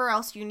whatever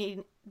else you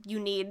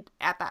need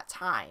at that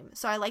time.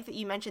 So I like that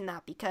you mentioned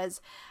that,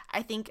 because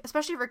I think,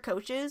 especially for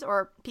coaches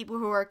or people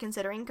who are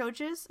considering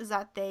coaches, is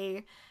that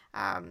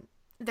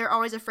they're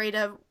always afraid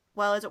of,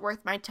 well, is it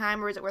worth my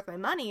time or is it worth my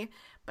money?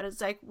 But it's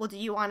like, well, do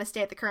you want to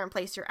stay at the current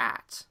place you're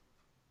at?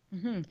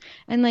 Mm-hmm.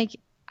 And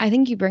I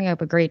think you bring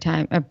up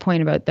a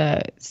point about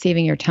the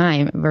saving your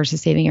time versus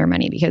saving your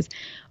money, because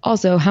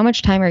also, how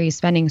much time are you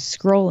spending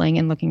scrolling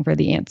and looking for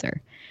the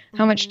answer? Mm-hmm.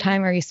 How much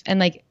time are you,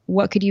 and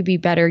what could you be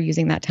better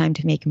using that time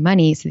to make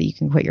money so that you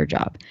can quit your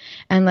job?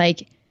 And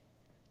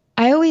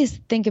I always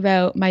think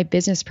about my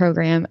business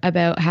program,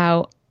 about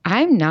how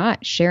I'm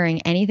not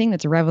sharing anything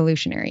that's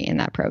revolutionary in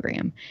that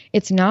program.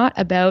 It's not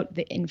about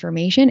the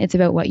information. It's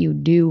about what you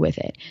do with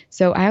it.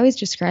 So I always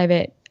describe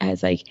it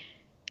as I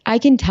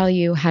can tell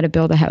you how to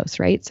build a house,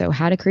 right? So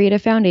how to create a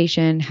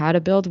foundation, how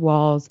to build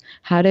walls,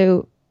 how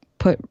to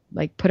put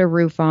a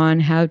roof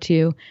on, how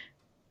to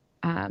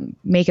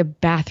make a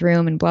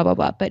bathroom and blah, blah,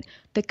 blah. But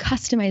the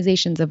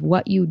customizations of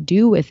what you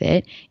do with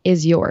it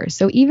is yours.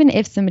 So even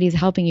if somebody's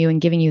helping you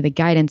and giving you the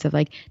guidance of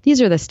these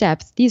are the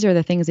steps, these are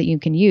the things that you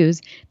can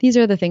use, these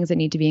are the things that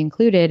need to be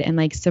included,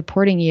 and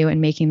supporting you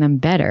and making them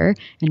better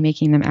and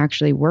making them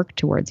actually work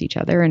towards each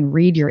other and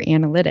read your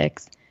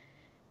analytics,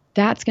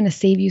 that's going to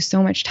save you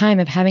so much time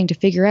of having to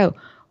figure out,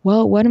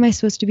 well, what am I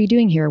supposed to be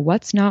doing here?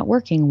 What's not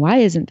working? Why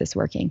isn't this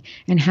working?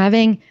 And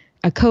having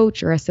a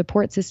coach or a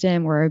support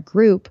system or a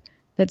group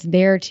that's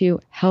there to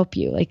help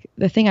you.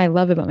 The thing I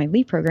love about my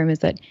LEAP program is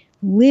that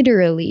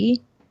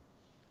literally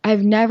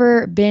I've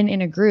never been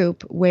in a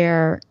group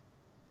where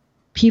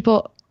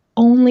people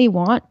only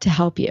want to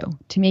help you,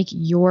 to make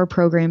your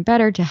program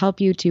better, to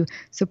help you, to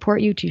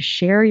support you, to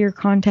share your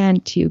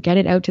content, to get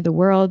it out to the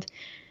world.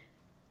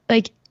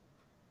 Like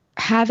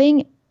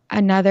having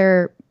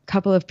another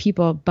couple of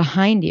people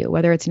behind you,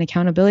 whether it's an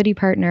accountability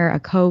partner, a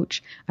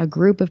coach, a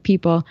group of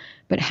people,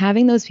 but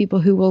having those people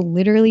who will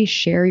literally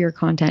share your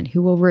content,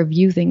 who will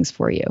review things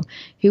for you,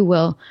 who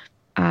will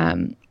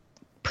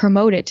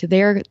promote it to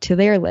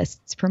their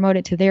lists, promote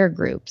it to their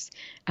groups,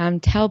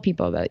 tell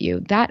people about you.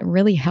 That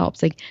really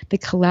helps. Like the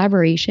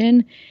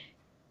collaboration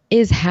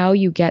is how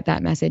you get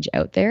that message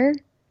out there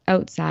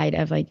outside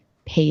of like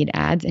paid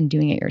ads and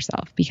doing it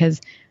yourself,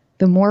 because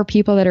the more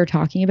people that are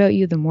talking about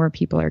you, the more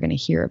people are going to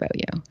hear about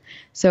you.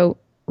 So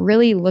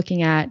really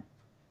looking at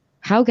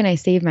how can I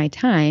save my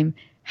time?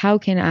 How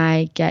can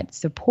I get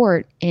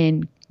support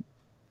in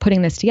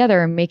putting this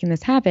together and making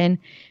this happen,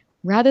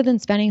 rather than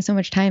spending so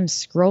much time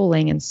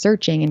scrolling and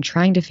searching and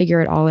trying to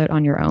figure it all out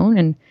on your own.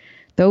 And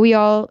though we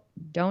all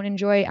don't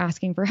enjoy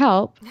asking for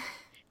help,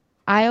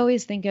 I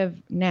always think of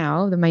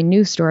now that my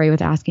new story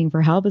with asking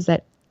for help is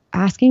that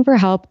asking for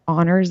help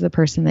honors the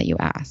person that you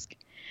ask.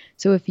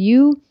 So if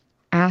you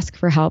ask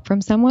for help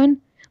from someone,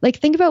 like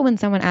think about when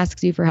someone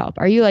asks you for help.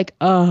 Are you like,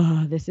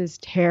 oh, this is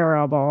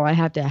terrible, I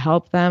have to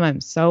help them,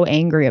 I'm so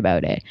angry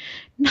about it?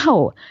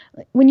 No.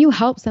 When you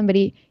help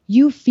somebody,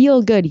 you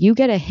feel good. You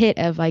get a hit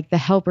of like the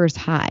helper's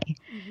high.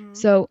 Mm-hmm.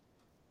 So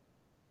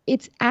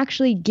it's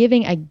actually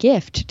giving a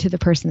gift to the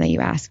person that you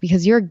ask,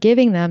 because you're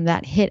giving them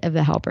that hit of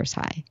the helper's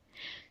high.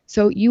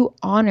 So you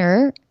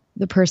honor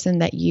the person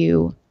that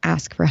you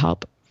ask for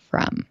help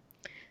from.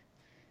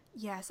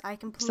 Yes, I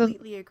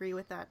completely agree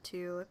with that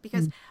too,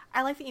 because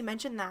I like that you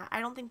mentioned that. I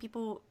don't think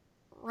people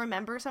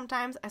remember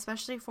sometimes,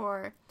 especially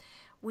for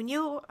when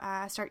you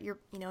start your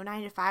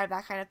 9 to 5,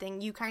 that kind of thing.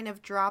 You kind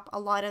of drop a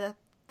lot of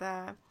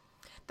the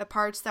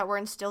parts that were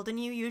instilled in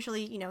you.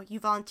 Usually, you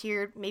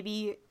volunteered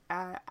maybe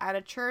at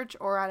a church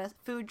or at a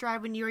food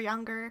drive when you were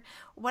younger,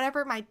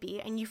 whatever it might be,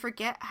 and you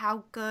forget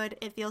how good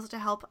it feels to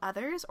help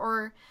others,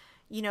 or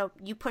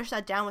you push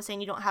that down with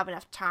saying you don't have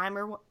enough time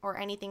or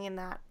anything in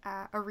that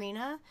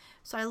arena.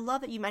 So I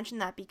love that you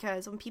mentioned that,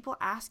 because when people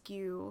ask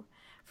you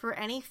for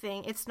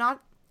anything, it's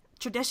not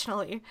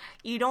traditionally,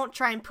 you don't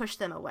try and push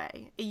them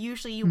away.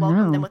 Usually you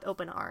welcome them with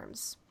open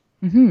arms.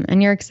 Mm-hmm.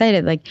 And you're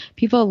excited. Like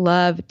people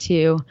love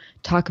to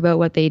talk about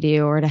what they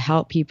do, or to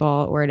help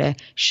people, or to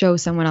show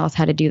someone else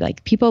how to do.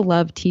 Like people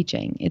love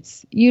teaching.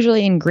 It's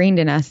usually ingrained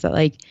in us that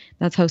like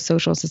that's how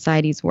social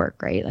societies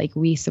work, right? Like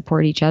we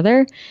support each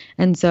other.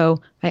 And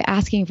so by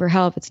asking for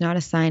help, it's not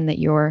a sign that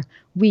you're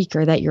weak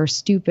or that you're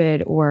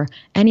stupid or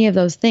any of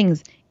those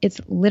things. It's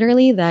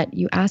literally that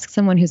you ask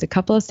someone who's a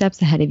couple of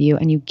steps ahead of you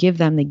and you give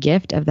them the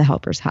gift of the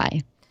helper's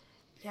high.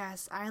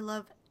 Yes, I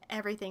love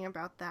everything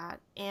about that.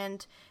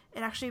 And it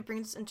actually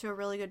brings us into a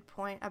really good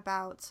point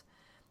about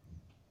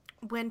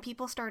when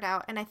people start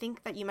out, and I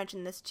think that you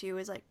mentioned this too,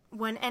 is like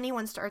when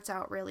anyone starts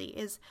out really,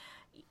 is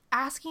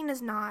asking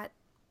is not,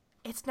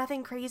 it's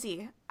nothing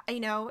crazy.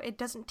 It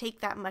doesn't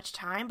take that much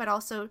time, but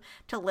also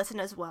to listen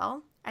as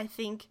well. I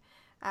think,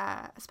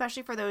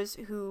 especially for those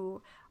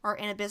who are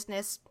in a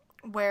business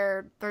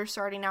where they're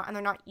starting out and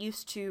they're not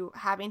used to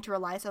having to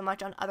rely so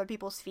much on other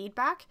people's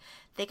feedback,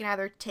 they can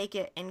either take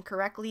it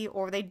incorrectly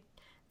or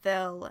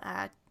they'll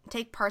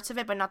take parts of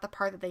it, but not the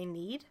part that they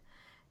need.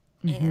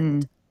 Mm-hmm.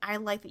 And I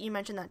like that you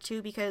mentioned that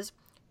too, because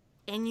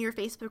in your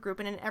Facebook group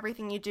and in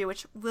everything you do,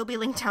 which will be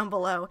linked down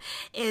below,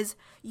 is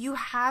you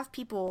have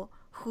people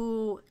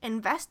who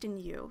invest in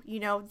you.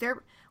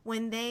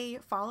 When they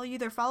follow you,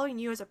 they're following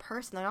you as a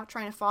person. They're not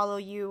trying to follow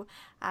you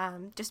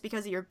just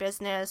because of your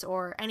business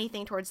or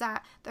anything towards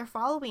that. They're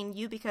following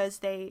you because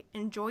they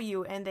enjoy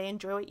you and they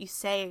enjoy what you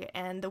say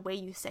and the way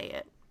you say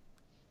it.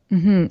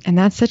 Mm-hmm. And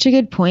that's such a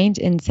good point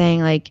in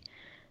saying like,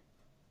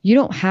 you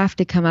don't have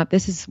to come up.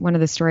 This is one of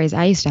the stories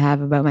I used to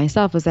have about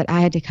myself, was that I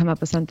had to come up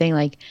with something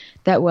like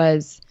that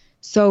was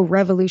so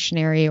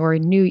revolutionary or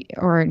new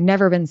or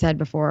never been said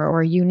before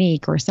or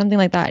unique or something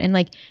like that. And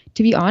like,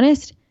 to be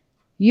honest,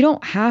 you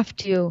don't have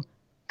to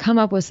come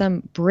up with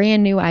some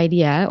brand new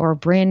idea or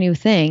brand new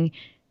thing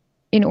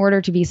in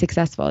order to be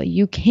successful.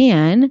 You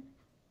can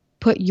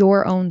put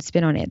your own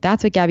spin on it.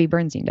 That's what Gabby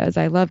Bernstein does.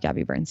 I love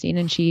Gabby Bernstein,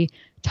 and she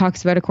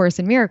talks about A Course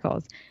in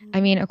Miracles.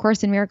 I mean, A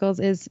Course in Miracles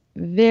is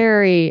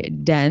very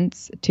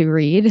dense to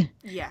read.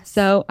 Yes.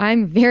 So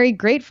I'm very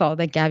grateful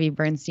that Gabby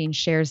Bernstein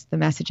shares the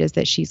messages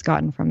that she's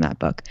gotten from that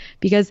book,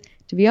 because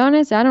to be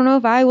honest, I don't know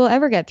if I will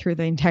ever get through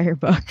the entire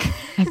book.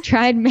 I've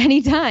tried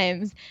many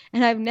times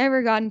and I've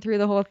never gotten through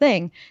the whole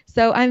thing.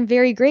 So I'm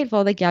very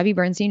grateful that Gabby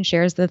Bernstein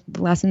shares the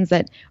lessons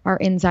that are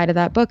inside of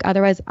that book.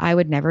 Otherwise, I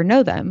would never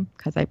know them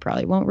because I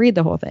probably won't read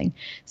the whole thing.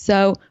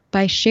 So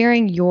by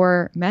sharing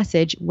your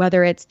message,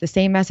 whether it's the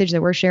same message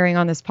that we're sharing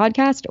on this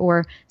podcast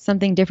or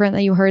something different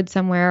that you heard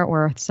somewhere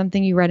or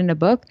something you read in a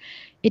book,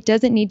 it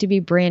doesn't need to be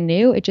brand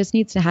new. It just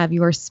needs to have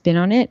your spin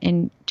on it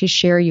and to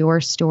share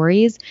your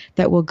stories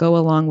that will go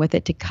along with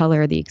it to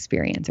color the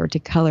experience or to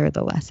color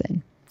the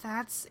lesson.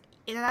 That's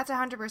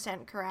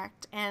 100%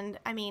 correct. And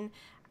I mean,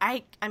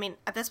 I mean,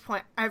 at this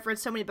point, I've read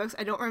so many books,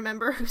 I don't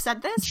remember who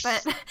said this,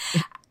 but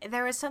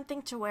there was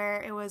something to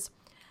where it was,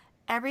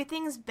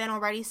 everything's been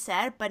already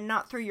said, but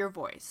not through your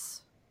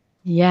voice.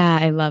 Yeah,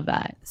 I love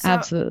that. So,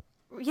 Absolutely.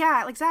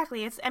 yeah,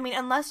 exactly. It's, I mean,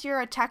 unless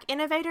you're a tech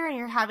innovator and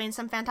you're having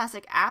some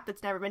fantastic app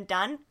that's never been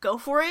done, go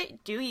for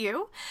it, do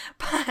you.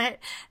 But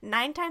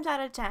 9 times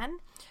out of 10,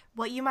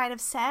 what you might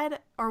have said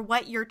or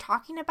what you're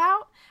talking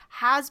about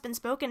has been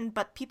spoken,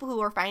 but people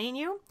who are finding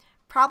you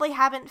probably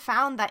haven't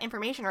found that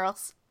information, or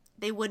else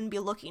they wouldn't be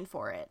looking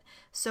for it.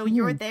 So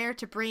you're there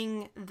to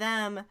bring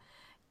them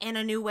in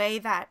a new way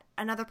that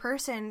another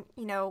person,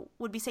 you know,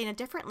 would be saying it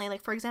differently.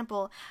 Like, for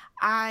example,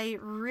 I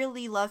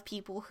really love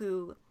people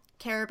who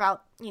care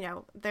about, you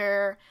know,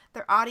 their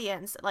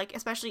audience. Like,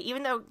 especially,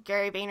 even though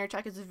Gary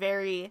Vaynerchuk is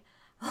very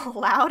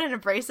loud and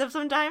abrasive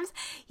sometimes,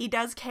 he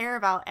does care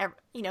about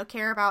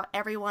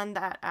everyone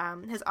that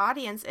his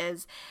audience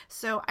is.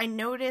 So I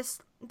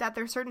noticed that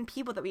there's certain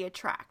people that we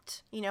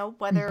attract, you know,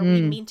 whether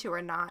we mean to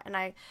or not. And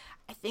I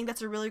think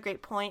that's a really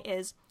great point,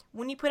 is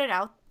when you put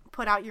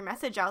out your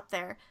message out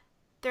there,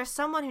 there's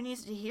someone who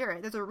needs to hear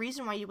it. There's a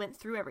reason why you went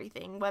through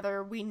everything,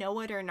 whether we know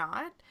it or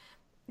not.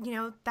 You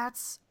know,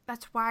 that's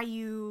why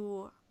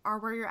you are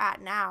where you're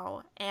at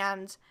now.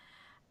 And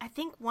I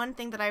think one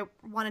thing that I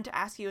wanted to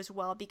ask you as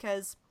well,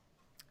 because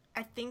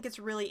I think it's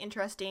really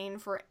interesting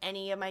for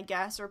any of my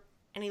guests or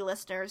any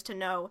listeners to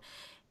know,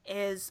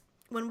 is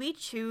when we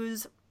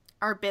choose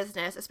our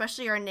business,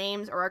 especially our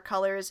names or our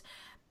colors,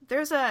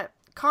 there's a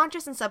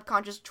conscious and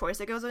subconscious choice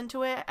that goes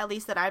into it, at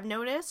least that I've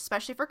noticed,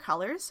 especially for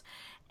colors.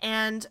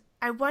 And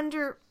I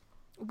wonder,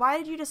 why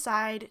did you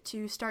decide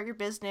to start your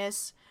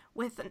business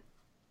with,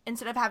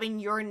 instead of having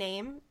your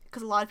name,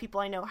 because a lot of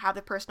people I know have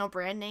the personal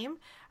brand name,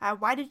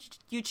 why did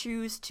you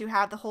choose to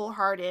have the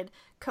Wholehearted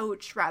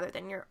Coach rather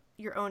than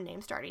your own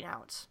name starting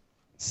out?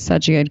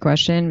 Such a good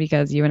question,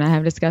 because you and I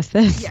have discussed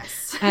this.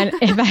 Yes. And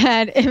if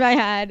I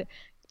had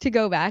to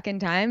go back in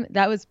time,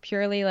 that was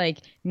purely like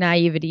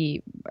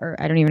naivety, or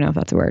I don't even know if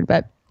that's a word,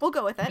 but we'll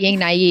go with it. Being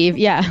naive.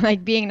 Yeah.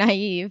 Like, being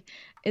naive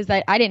is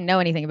that I didn't know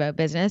anything about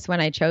business when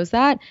I chose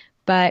that.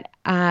 But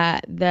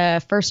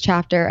the first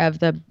chapter of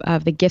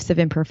the Gifts of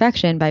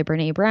Imperfection by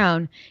Brene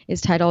Brown is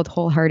titled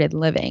Wholehearted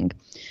Living.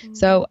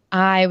 So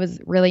I was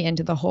really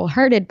into the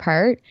wholehearted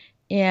part,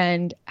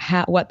 and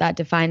what that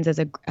defines as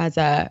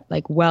a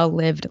like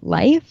well-lived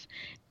life.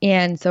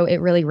 And so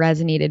it really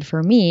resonated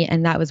for me,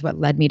 and that was what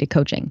led me to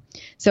coaching.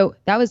 So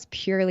that was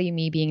purely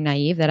me being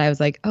naive, that I was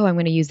like, oh, I'm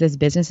going to use this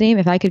business name.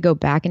 If I could go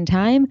back in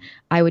time,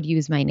 I would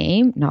use my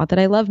name. Not that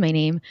I love my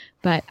name,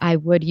 but I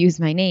would use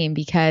my name,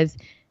 because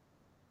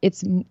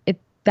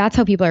that's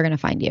how people are going to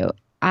find you.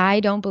 I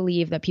don't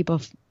believe that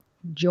people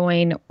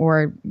join,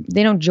 or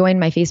they don't join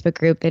my Facebook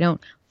group. They don't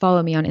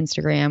follow me on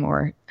Instagram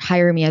or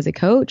hire me as a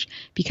coach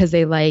because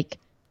they like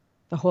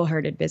the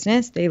Wholehearted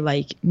business. They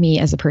like me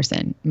as a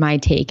person, my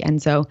take.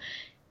 And so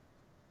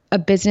a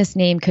business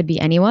name could be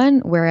anyone,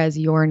 whereas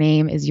your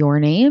name is your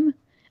name.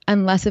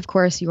 Unless, of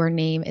course, your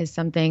name is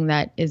something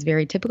that is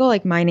very typical.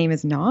 Like, my name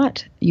is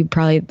not.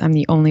 I'm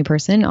the only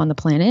person on the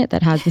planet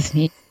that has this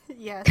name.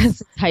 Yes. Because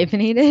it's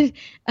hyphenated.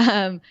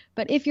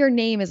 But if your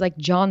name is like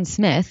John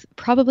Smith,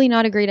 probably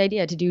not a great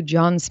idea to do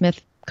John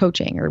Smith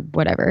coaching or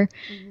whatever.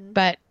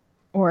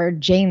 Or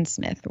Jane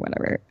Smith,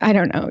 whatever. I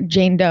don't know,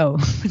 Jane Doe,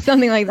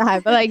 something like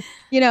that. But like,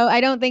 you know, I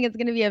don't think it's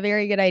going to be a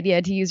very good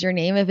idea to use your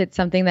name if it's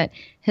something that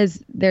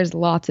there's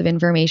lots of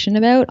information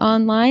about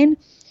online.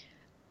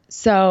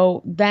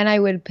 So then I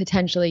would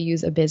potentially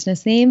use a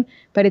business name,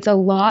 but it's a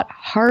lot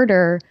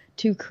harder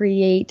to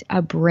create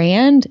a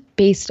brand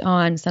based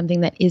on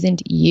something that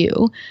isn't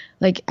you.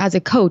 Like, as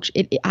a coach,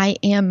 I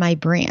am my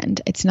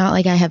brand. It's not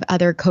like I have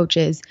other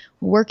coaches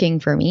working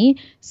for me.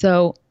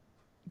 So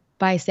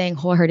by saying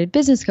Wholehearted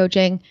Business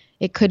Coaching,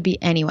 it could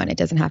be anyone. It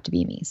doesn't have to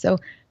be me. So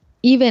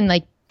even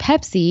like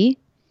Pepsi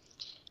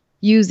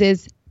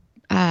uses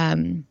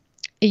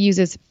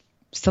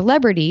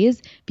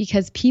celebrities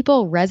because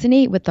people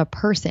resonate with the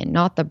person,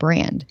 not the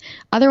brand.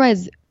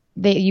 Otherwise,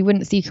 you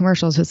wouldn't see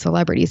commercials with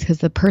celebrities because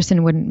the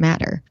person wouldn't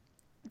matter.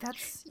 The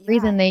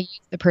reason they use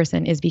the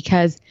person is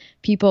because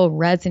people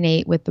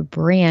resonate with the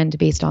brand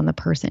based on the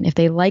person. If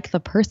they like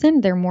the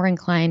person, they're more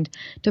inclined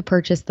to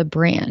purchase the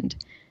brand.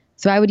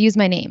 So I would use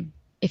my name.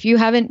 If you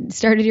haven't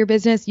started your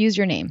business, use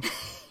your name.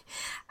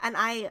 And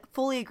I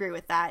fully agree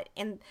with that.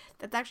 And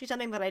that's actually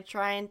something that I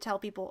try and tell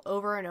people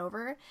over and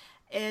over,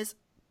 is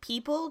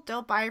people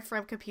don't buy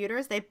from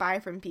computers, they buy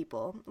from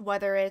people.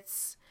 Whether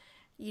it's,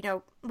 you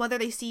know, whether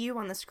they see you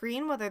on the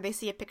screen, whether they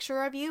see a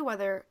picture of you,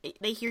 whether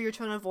they hear your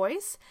tone of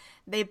voice,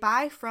 they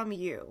buy from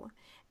you.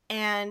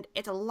 And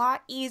it's a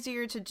lot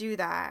easier to do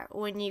that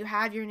when you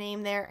have your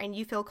name there and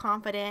you feel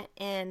confident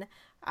in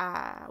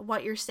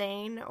what you're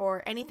saying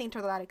or anything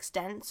to that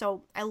extent.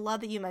 So I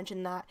love that you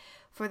mentioned that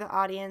for the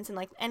audience and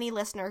like any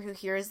listener who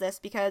hears this,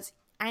 because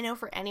I know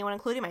for anyone,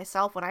 including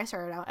myself, when I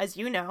started out, as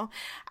you know,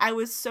 I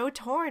was so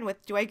torn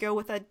with, do I go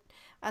with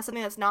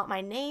something that's not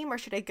my name, or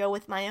should I go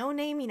with my own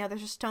name? You know,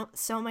 there's just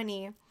so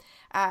many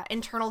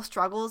internal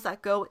struggles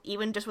that go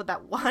even just with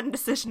that one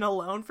decision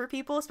alone for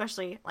people,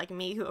 especially like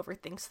me who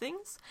overthinks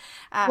things.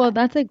 Well,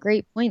 that's a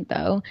great point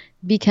though,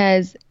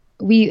 because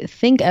we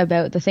think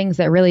about the things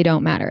that really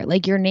don't matter.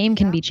 Like your name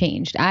can be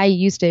changed. I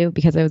used to,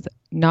 because I was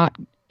not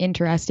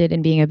interested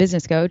in being a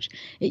business coach,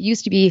 it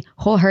used to be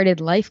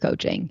Wholehearted Life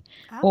Coaching.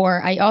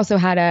 Or I also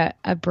had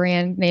a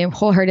brand name,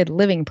 Wholehearted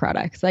Living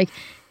Products. Like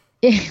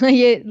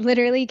it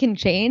literally can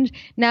change.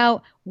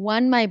 Now,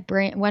 when my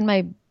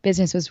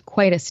business was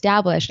quite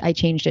established, I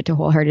changed it to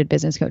Wholehearted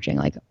Business Coaching,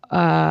 like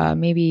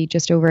maybe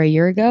just over a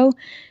year ago.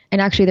 And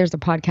actually, there's a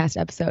podcast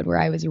episode where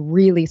I was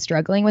really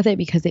struggling with it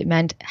because it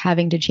meant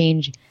having to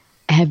change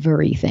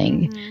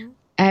everything.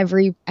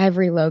 Every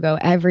logo,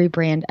 every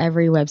brand,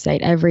 every website,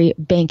 every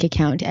bank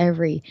account,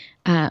 every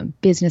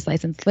business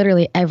license,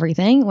 literally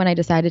everything when I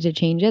decided to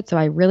change it. So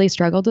I really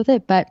struggled with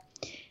it, but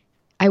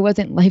I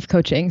wasn't life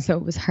coaching, so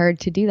it was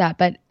hard to do that.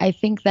 But I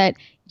think that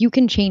you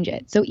can change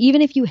it. So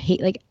even if you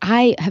hate, like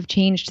I have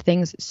changed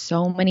things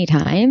so many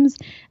times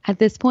at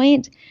this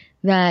point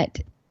that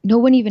no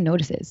one even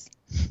notices.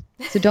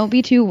 So don't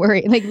be too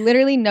worried. Like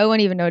literally no one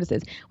even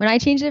notices. When I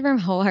changed it from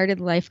Wholehearted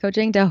Life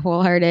Coaching to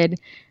Wholehearted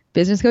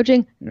Business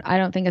Coaching, I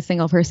don't think a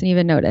single person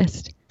even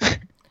noticed.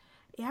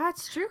 Yeah,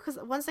 it's true, because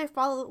once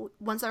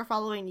they're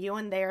following you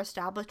and they are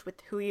established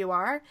with who you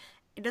are,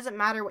 it doesn't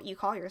matter what you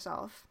call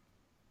yourself.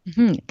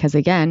 Because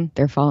again,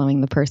 they're following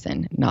the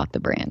person, not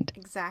the brand.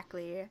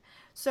 Exactly.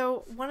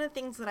 So one of the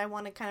things that I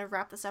want to kind of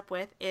wrap this up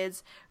with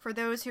is, for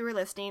those who are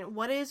listening,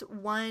 what is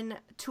one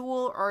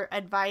tool or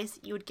advice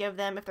you would give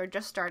them if they're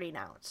just starting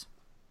out?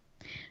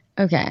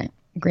 Okay,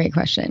 great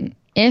question.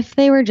 If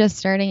they were just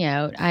starting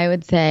out, I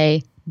would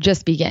say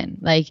just begin.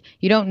 Like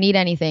you don't need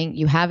anything.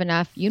 You have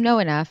enough. You know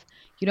enough.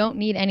 You don't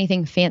need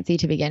anything fancy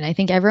to begin. I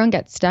think everyone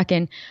gets stuck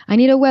in, I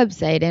need a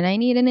website and I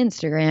need an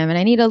Instagram and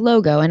I need a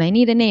logo and I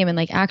need a name. And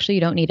like, actually,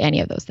 you don't need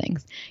any of those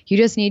things. You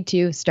just need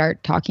to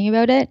start talking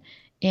about it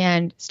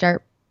and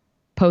start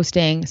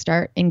posting,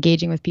 start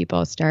engaging with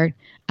people, start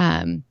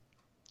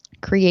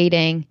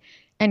creating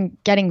and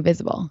getting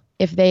visible.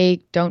 If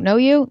they don't know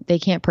you, they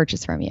can't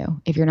purchase from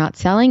you. If you're not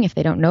selling, if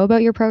they don't know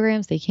about your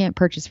programs, they can't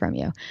purchase from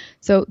you.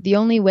 So the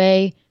only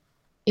way,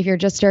 if you're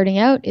just starting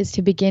out, is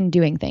to begin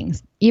doing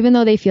things, even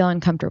though they feel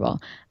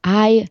uncomfortable.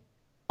 I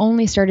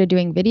only started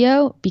doing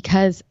video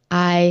because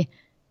I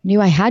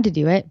knew I had to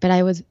do it, but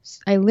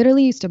I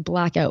literally used to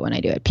black out when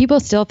I do it.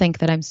 People still think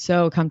that I'm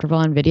so comfortable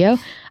on video.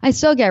 I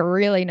still get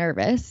really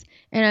nervous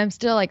and I'm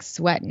still like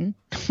sweating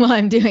while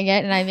I'm doing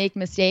it, and I make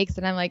mistakes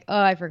and I'm like,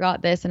 oh, I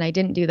forgot this and I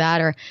didn't do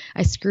that, or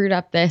I screwed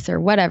up this or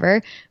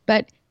whatever.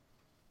 But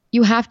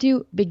you have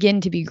to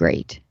begin to be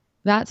great.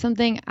 That's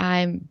something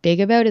I'm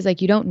big about, is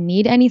like, you don't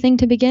need anything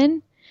to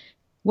begin.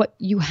 What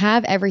you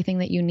have, everything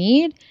that you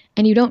need,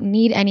 and you don't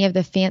need any of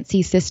the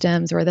fancy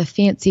systems or the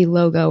fancy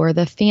logo or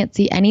the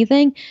fancy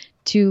anything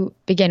to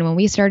begin. When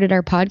we started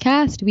our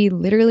podcast, we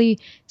literally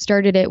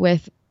started it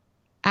with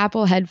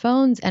Apple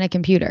headphones and a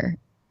computer.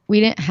 We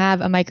didn't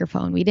have a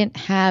microphone. We didn't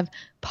have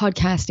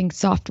podcasting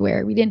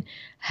software. We didn't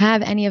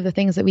have any of the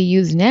things that we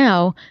use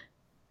now,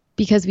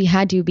 because we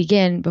had to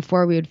begin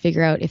before we would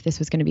figure out if this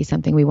was going to be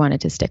something we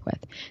wanted to stick with.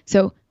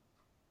 So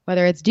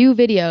whether it's do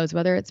videos,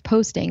 whether it's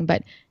posting,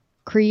 but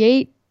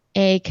create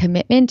a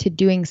commitment to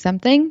doing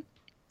something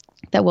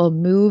that will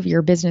move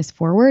your business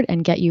forward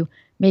and get you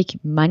make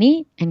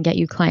money and get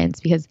you clients,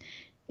 because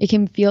it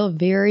can feel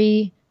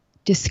very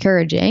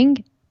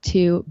discouraging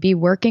to be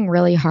working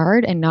really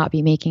hard and not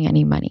be making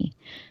any money.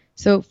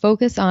 So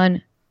focus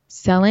on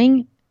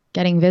selling,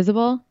 getting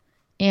visible,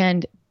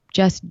 and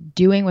just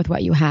doing with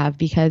what you have,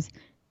 because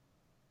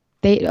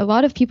a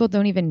lot of people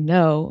don't even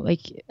know,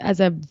 like as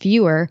a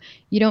viewer,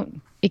 you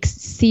don't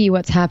see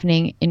what's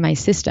happening in my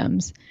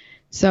systems.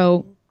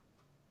 So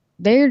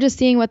they're just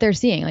seeing what they're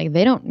seeing. Like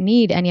they don't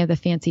need any of the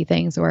fancy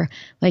things, or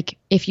like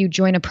if you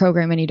join a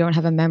program and you don't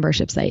have a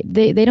membership site,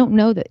 they don't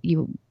know that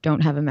you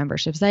don't have a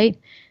membership site.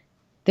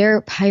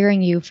 They're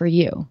hiring you for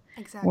you.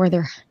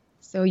 Exactly.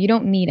 So you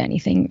don't need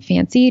anything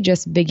fancy,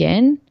 just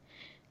begin.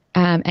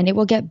 And it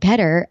will get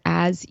better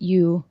as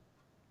you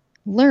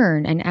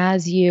learn and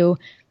as you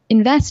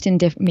invest in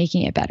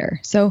making it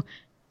better. So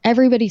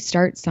everybody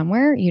starts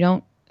somewhere. You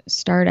don't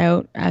start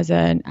out as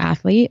an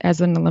athlete, as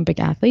an Olympic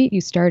athlete.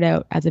 You start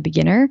out as a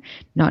beginner,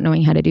 not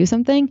knowing how to do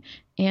something,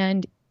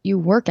 and you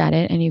work at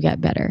it and you get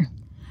better.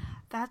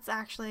 That's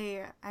actually,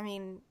 I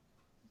mean,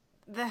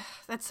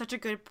 that's such a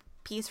good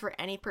piece for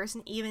any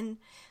person, even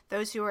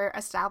those who are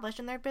established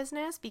in their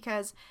business,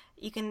 because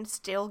you can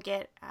still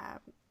get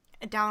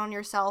down on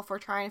yourself or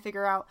trying to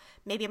figure out,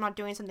 maybe I'm not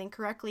doing something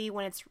correctly,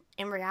 when it's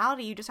in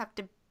reality you just have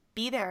to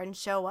be there and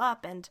show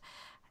up. And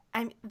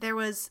there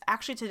was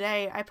actually,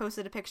 today I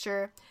posted a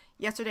picture.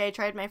 Yesterday I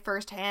tried my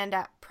first hand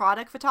at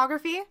product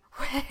photography,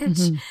 which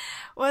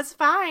was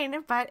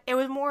fine, but it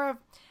was more of,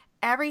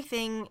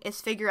 everything is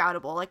figure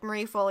outable. Like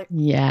Marie Foley.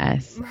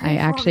 Yes. I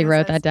actually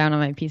wrote that down on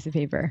my piece of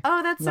paper.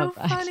 Oh, that's Love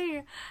so that.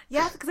 funny.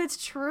 Yeah, because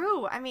it's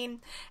true. I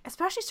mean,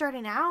 especially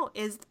starting out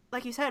is,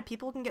 like you said,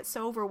 people can get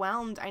so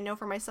overwhelmed. I know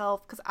for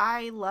myself, because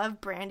I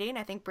love branding.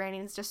 I think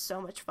branding is just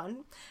so much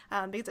fun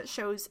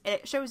because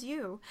it shows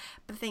you.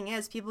 But the thing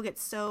is, people get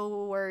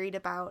so worried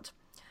about,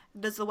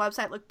 does the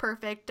website look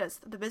perfect? Does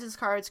the business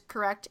cards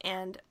correct?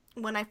 And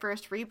when I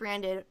first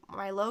rebranded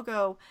my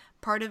logo,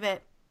 part of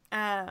it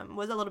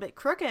was a little bit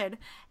crooked,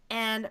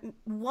 and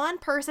one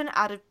person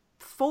out of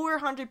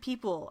 400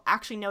 people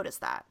actually noticed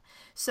that.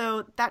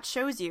 So that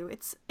shows you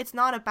it's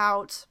not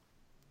about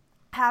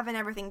having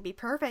everything be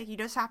perfect. You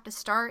just have to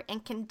start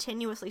and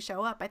continuously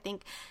show up. I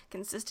think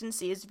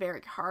consistency is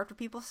very hard for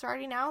people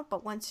starting out,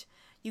 but once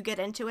you get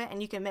into it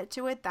and you commit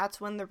to it,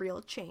 that's when the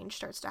real change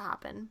starts to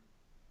happen.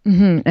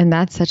 Mm-hmm. And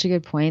that's such a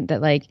good point,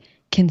 that like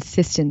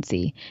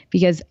consistency,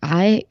 because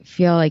I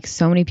feel like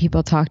so many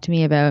people talk to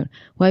me about,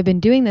 well, I've been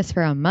doing this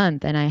for a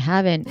month and I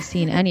haven't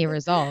seen any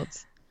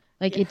results.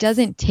 Like It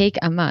doesn't take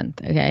a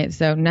month. Okay.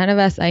 So none of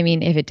us, I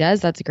mean, if it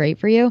does, that's great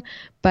for you,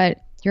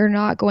 but you're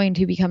not going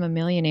to become a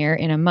millionaire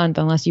in a month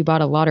unless you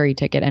bought a lottery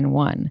ticket and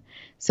won.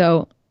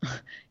 So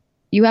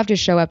you have to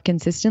show up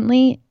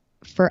consistently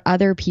for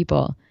other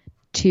people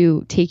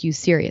to take you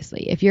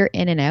seriously. If you're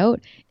in and out,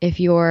 if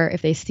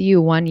they see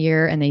you 1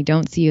 year and they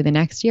don't see you the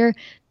next year,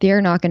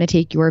 they're not going to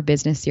take your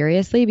business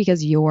seriously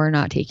because you're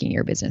not taking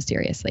your business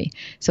seriously.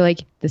 So like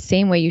the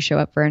same way you show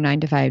up for a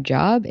 9-to-5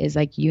 job is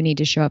like you need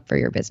to show up for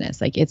your business.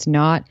 Like it's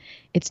not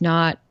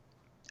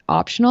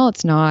optional.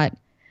 It's not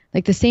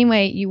like the same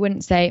way you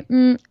wouldn't say,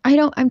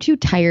 I'm too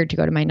tired to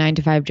go to my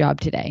 9-to-5 job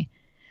today.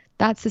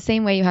 That's the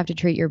same way you have to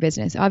treat your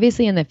business.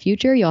 Obviously in the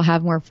future, you'll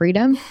have more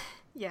freedom.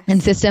 Yes.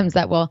 And systems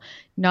that will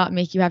not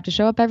make you have to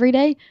show up every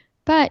day.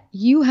 But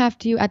you have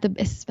to,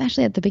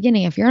 especially at the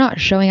beginning, if you're not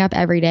showing up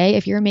every day,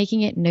 if you're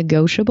making it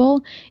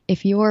negotiable,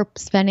 if you're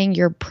spending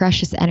your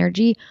precious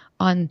energy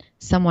on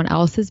someone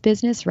else's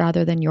business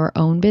rather than your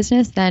own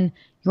business, then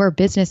your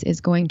business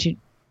is going to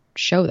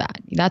show that.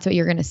 That's what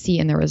you're going to see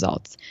in the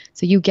results.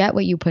 So you get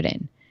what you put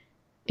in.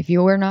 If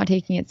you're not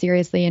taking it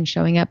seriously and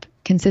showing up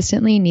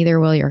consistently, neither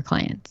will your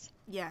clients.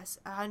 Yes,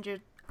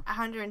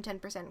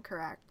 110%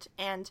 correct.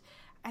 And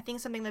I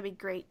think something that'd be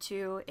great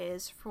too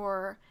is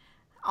for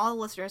all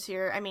the listeners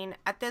here. I mean,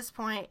 at this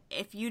point,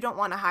 if you don't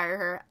want to hire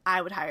her,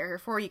 I would hire her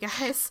for you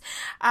guys.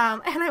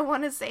 And I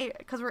want to say,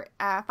 because we're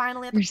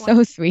finally at the point. You're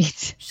so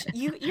sweet.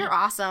 You're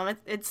awesome.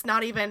 It's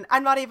not even,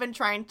 I'm not even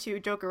trying to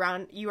joke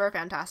around. You are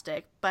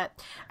fantastic. But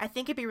I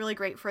think it'd be really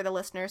great for the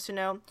listeners to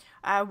know,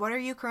 what are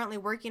you currently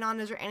working on?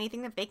 Is there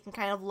anything that they can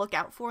kind of look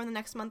out for in the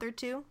next month or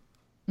two?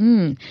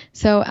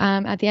 So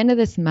at the end of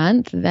this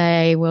month,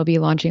 they will be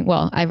launching,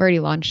 well, I've already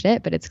launched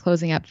it, but it's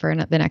closing up for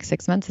the next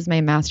 6 months, is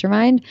my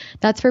mastermind.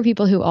 That's for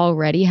people who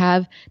already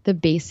have the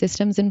base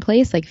systems in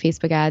place, like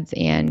Facebook ads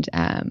and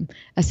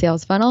a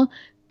sales funnel.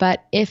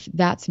 But if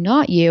that's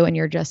not you and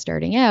you're just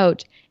starting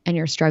out and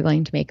you're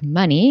struggling to make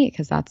money,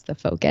 because that's the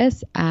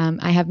focus,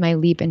 I have my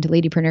Leap into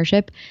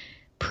Ladypreneurship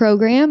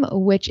program,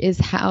 which is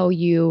how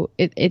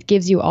it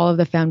gives you all of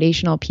the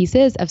foundational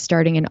pieces of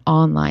starting an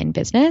online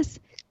business.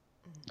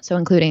 So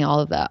including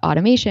all of the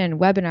automation,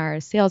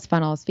 webinars, sales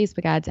funnels,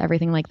 Facebook ads,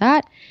 everything like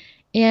that.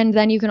 And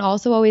then you can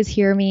also always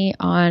hear me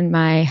on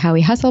my How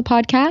We Hustle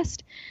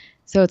podcast.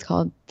 So it's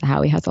called the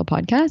How We Hustle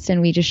podcast.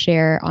 And we just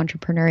share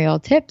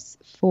entrepreneurial tips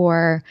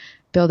for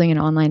building an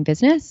online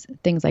business,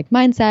 things like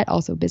mindset,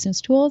 also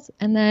business tools.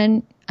 And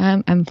then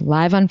I'm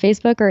live on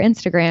Facebook or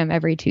Instagram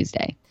every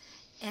Tuesday.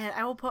 And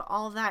I will put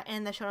all of that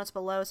in the show notes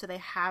below so they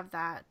have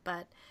that.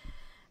 But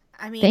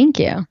I mean, thank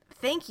you.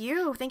 Thank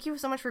you. Thank you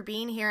so much for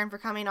being here and for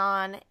coming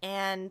on.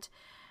 And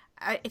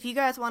if you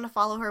guys want to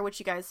follow her, which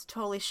you guys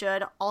totally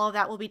should, all of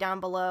that will be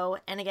down below.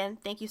 And again,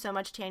 thank you so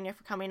much, Tanya,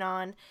 for coming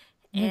on.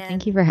 And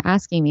thank you for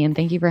asking me, and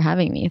thank you for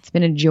having me. It's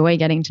been a joy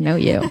getting to know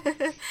you.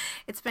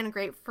 It's been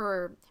great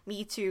for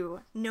me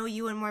to know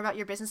you and more about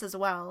your business as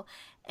well.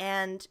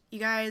 And you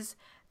guys,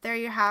 there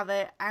you have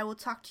it. I will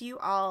talk to you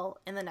all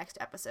in the next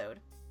episode.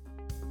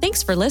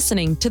 Thanks for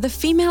listening to The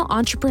Female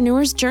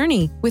Entrepreneur's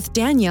Journey with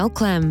Danielle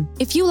Clem.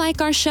 If you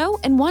like our show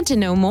and want to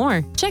know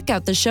more, check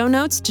out the show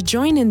notes to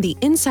join in the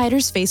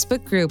Insiders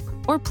Facebook group,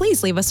 or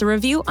please leave us a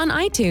review on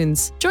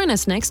iTunes. Join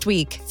us next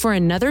week for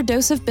another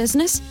dose of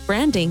business,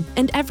 branding,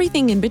 and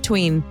everything in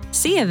between.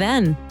 See you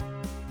then.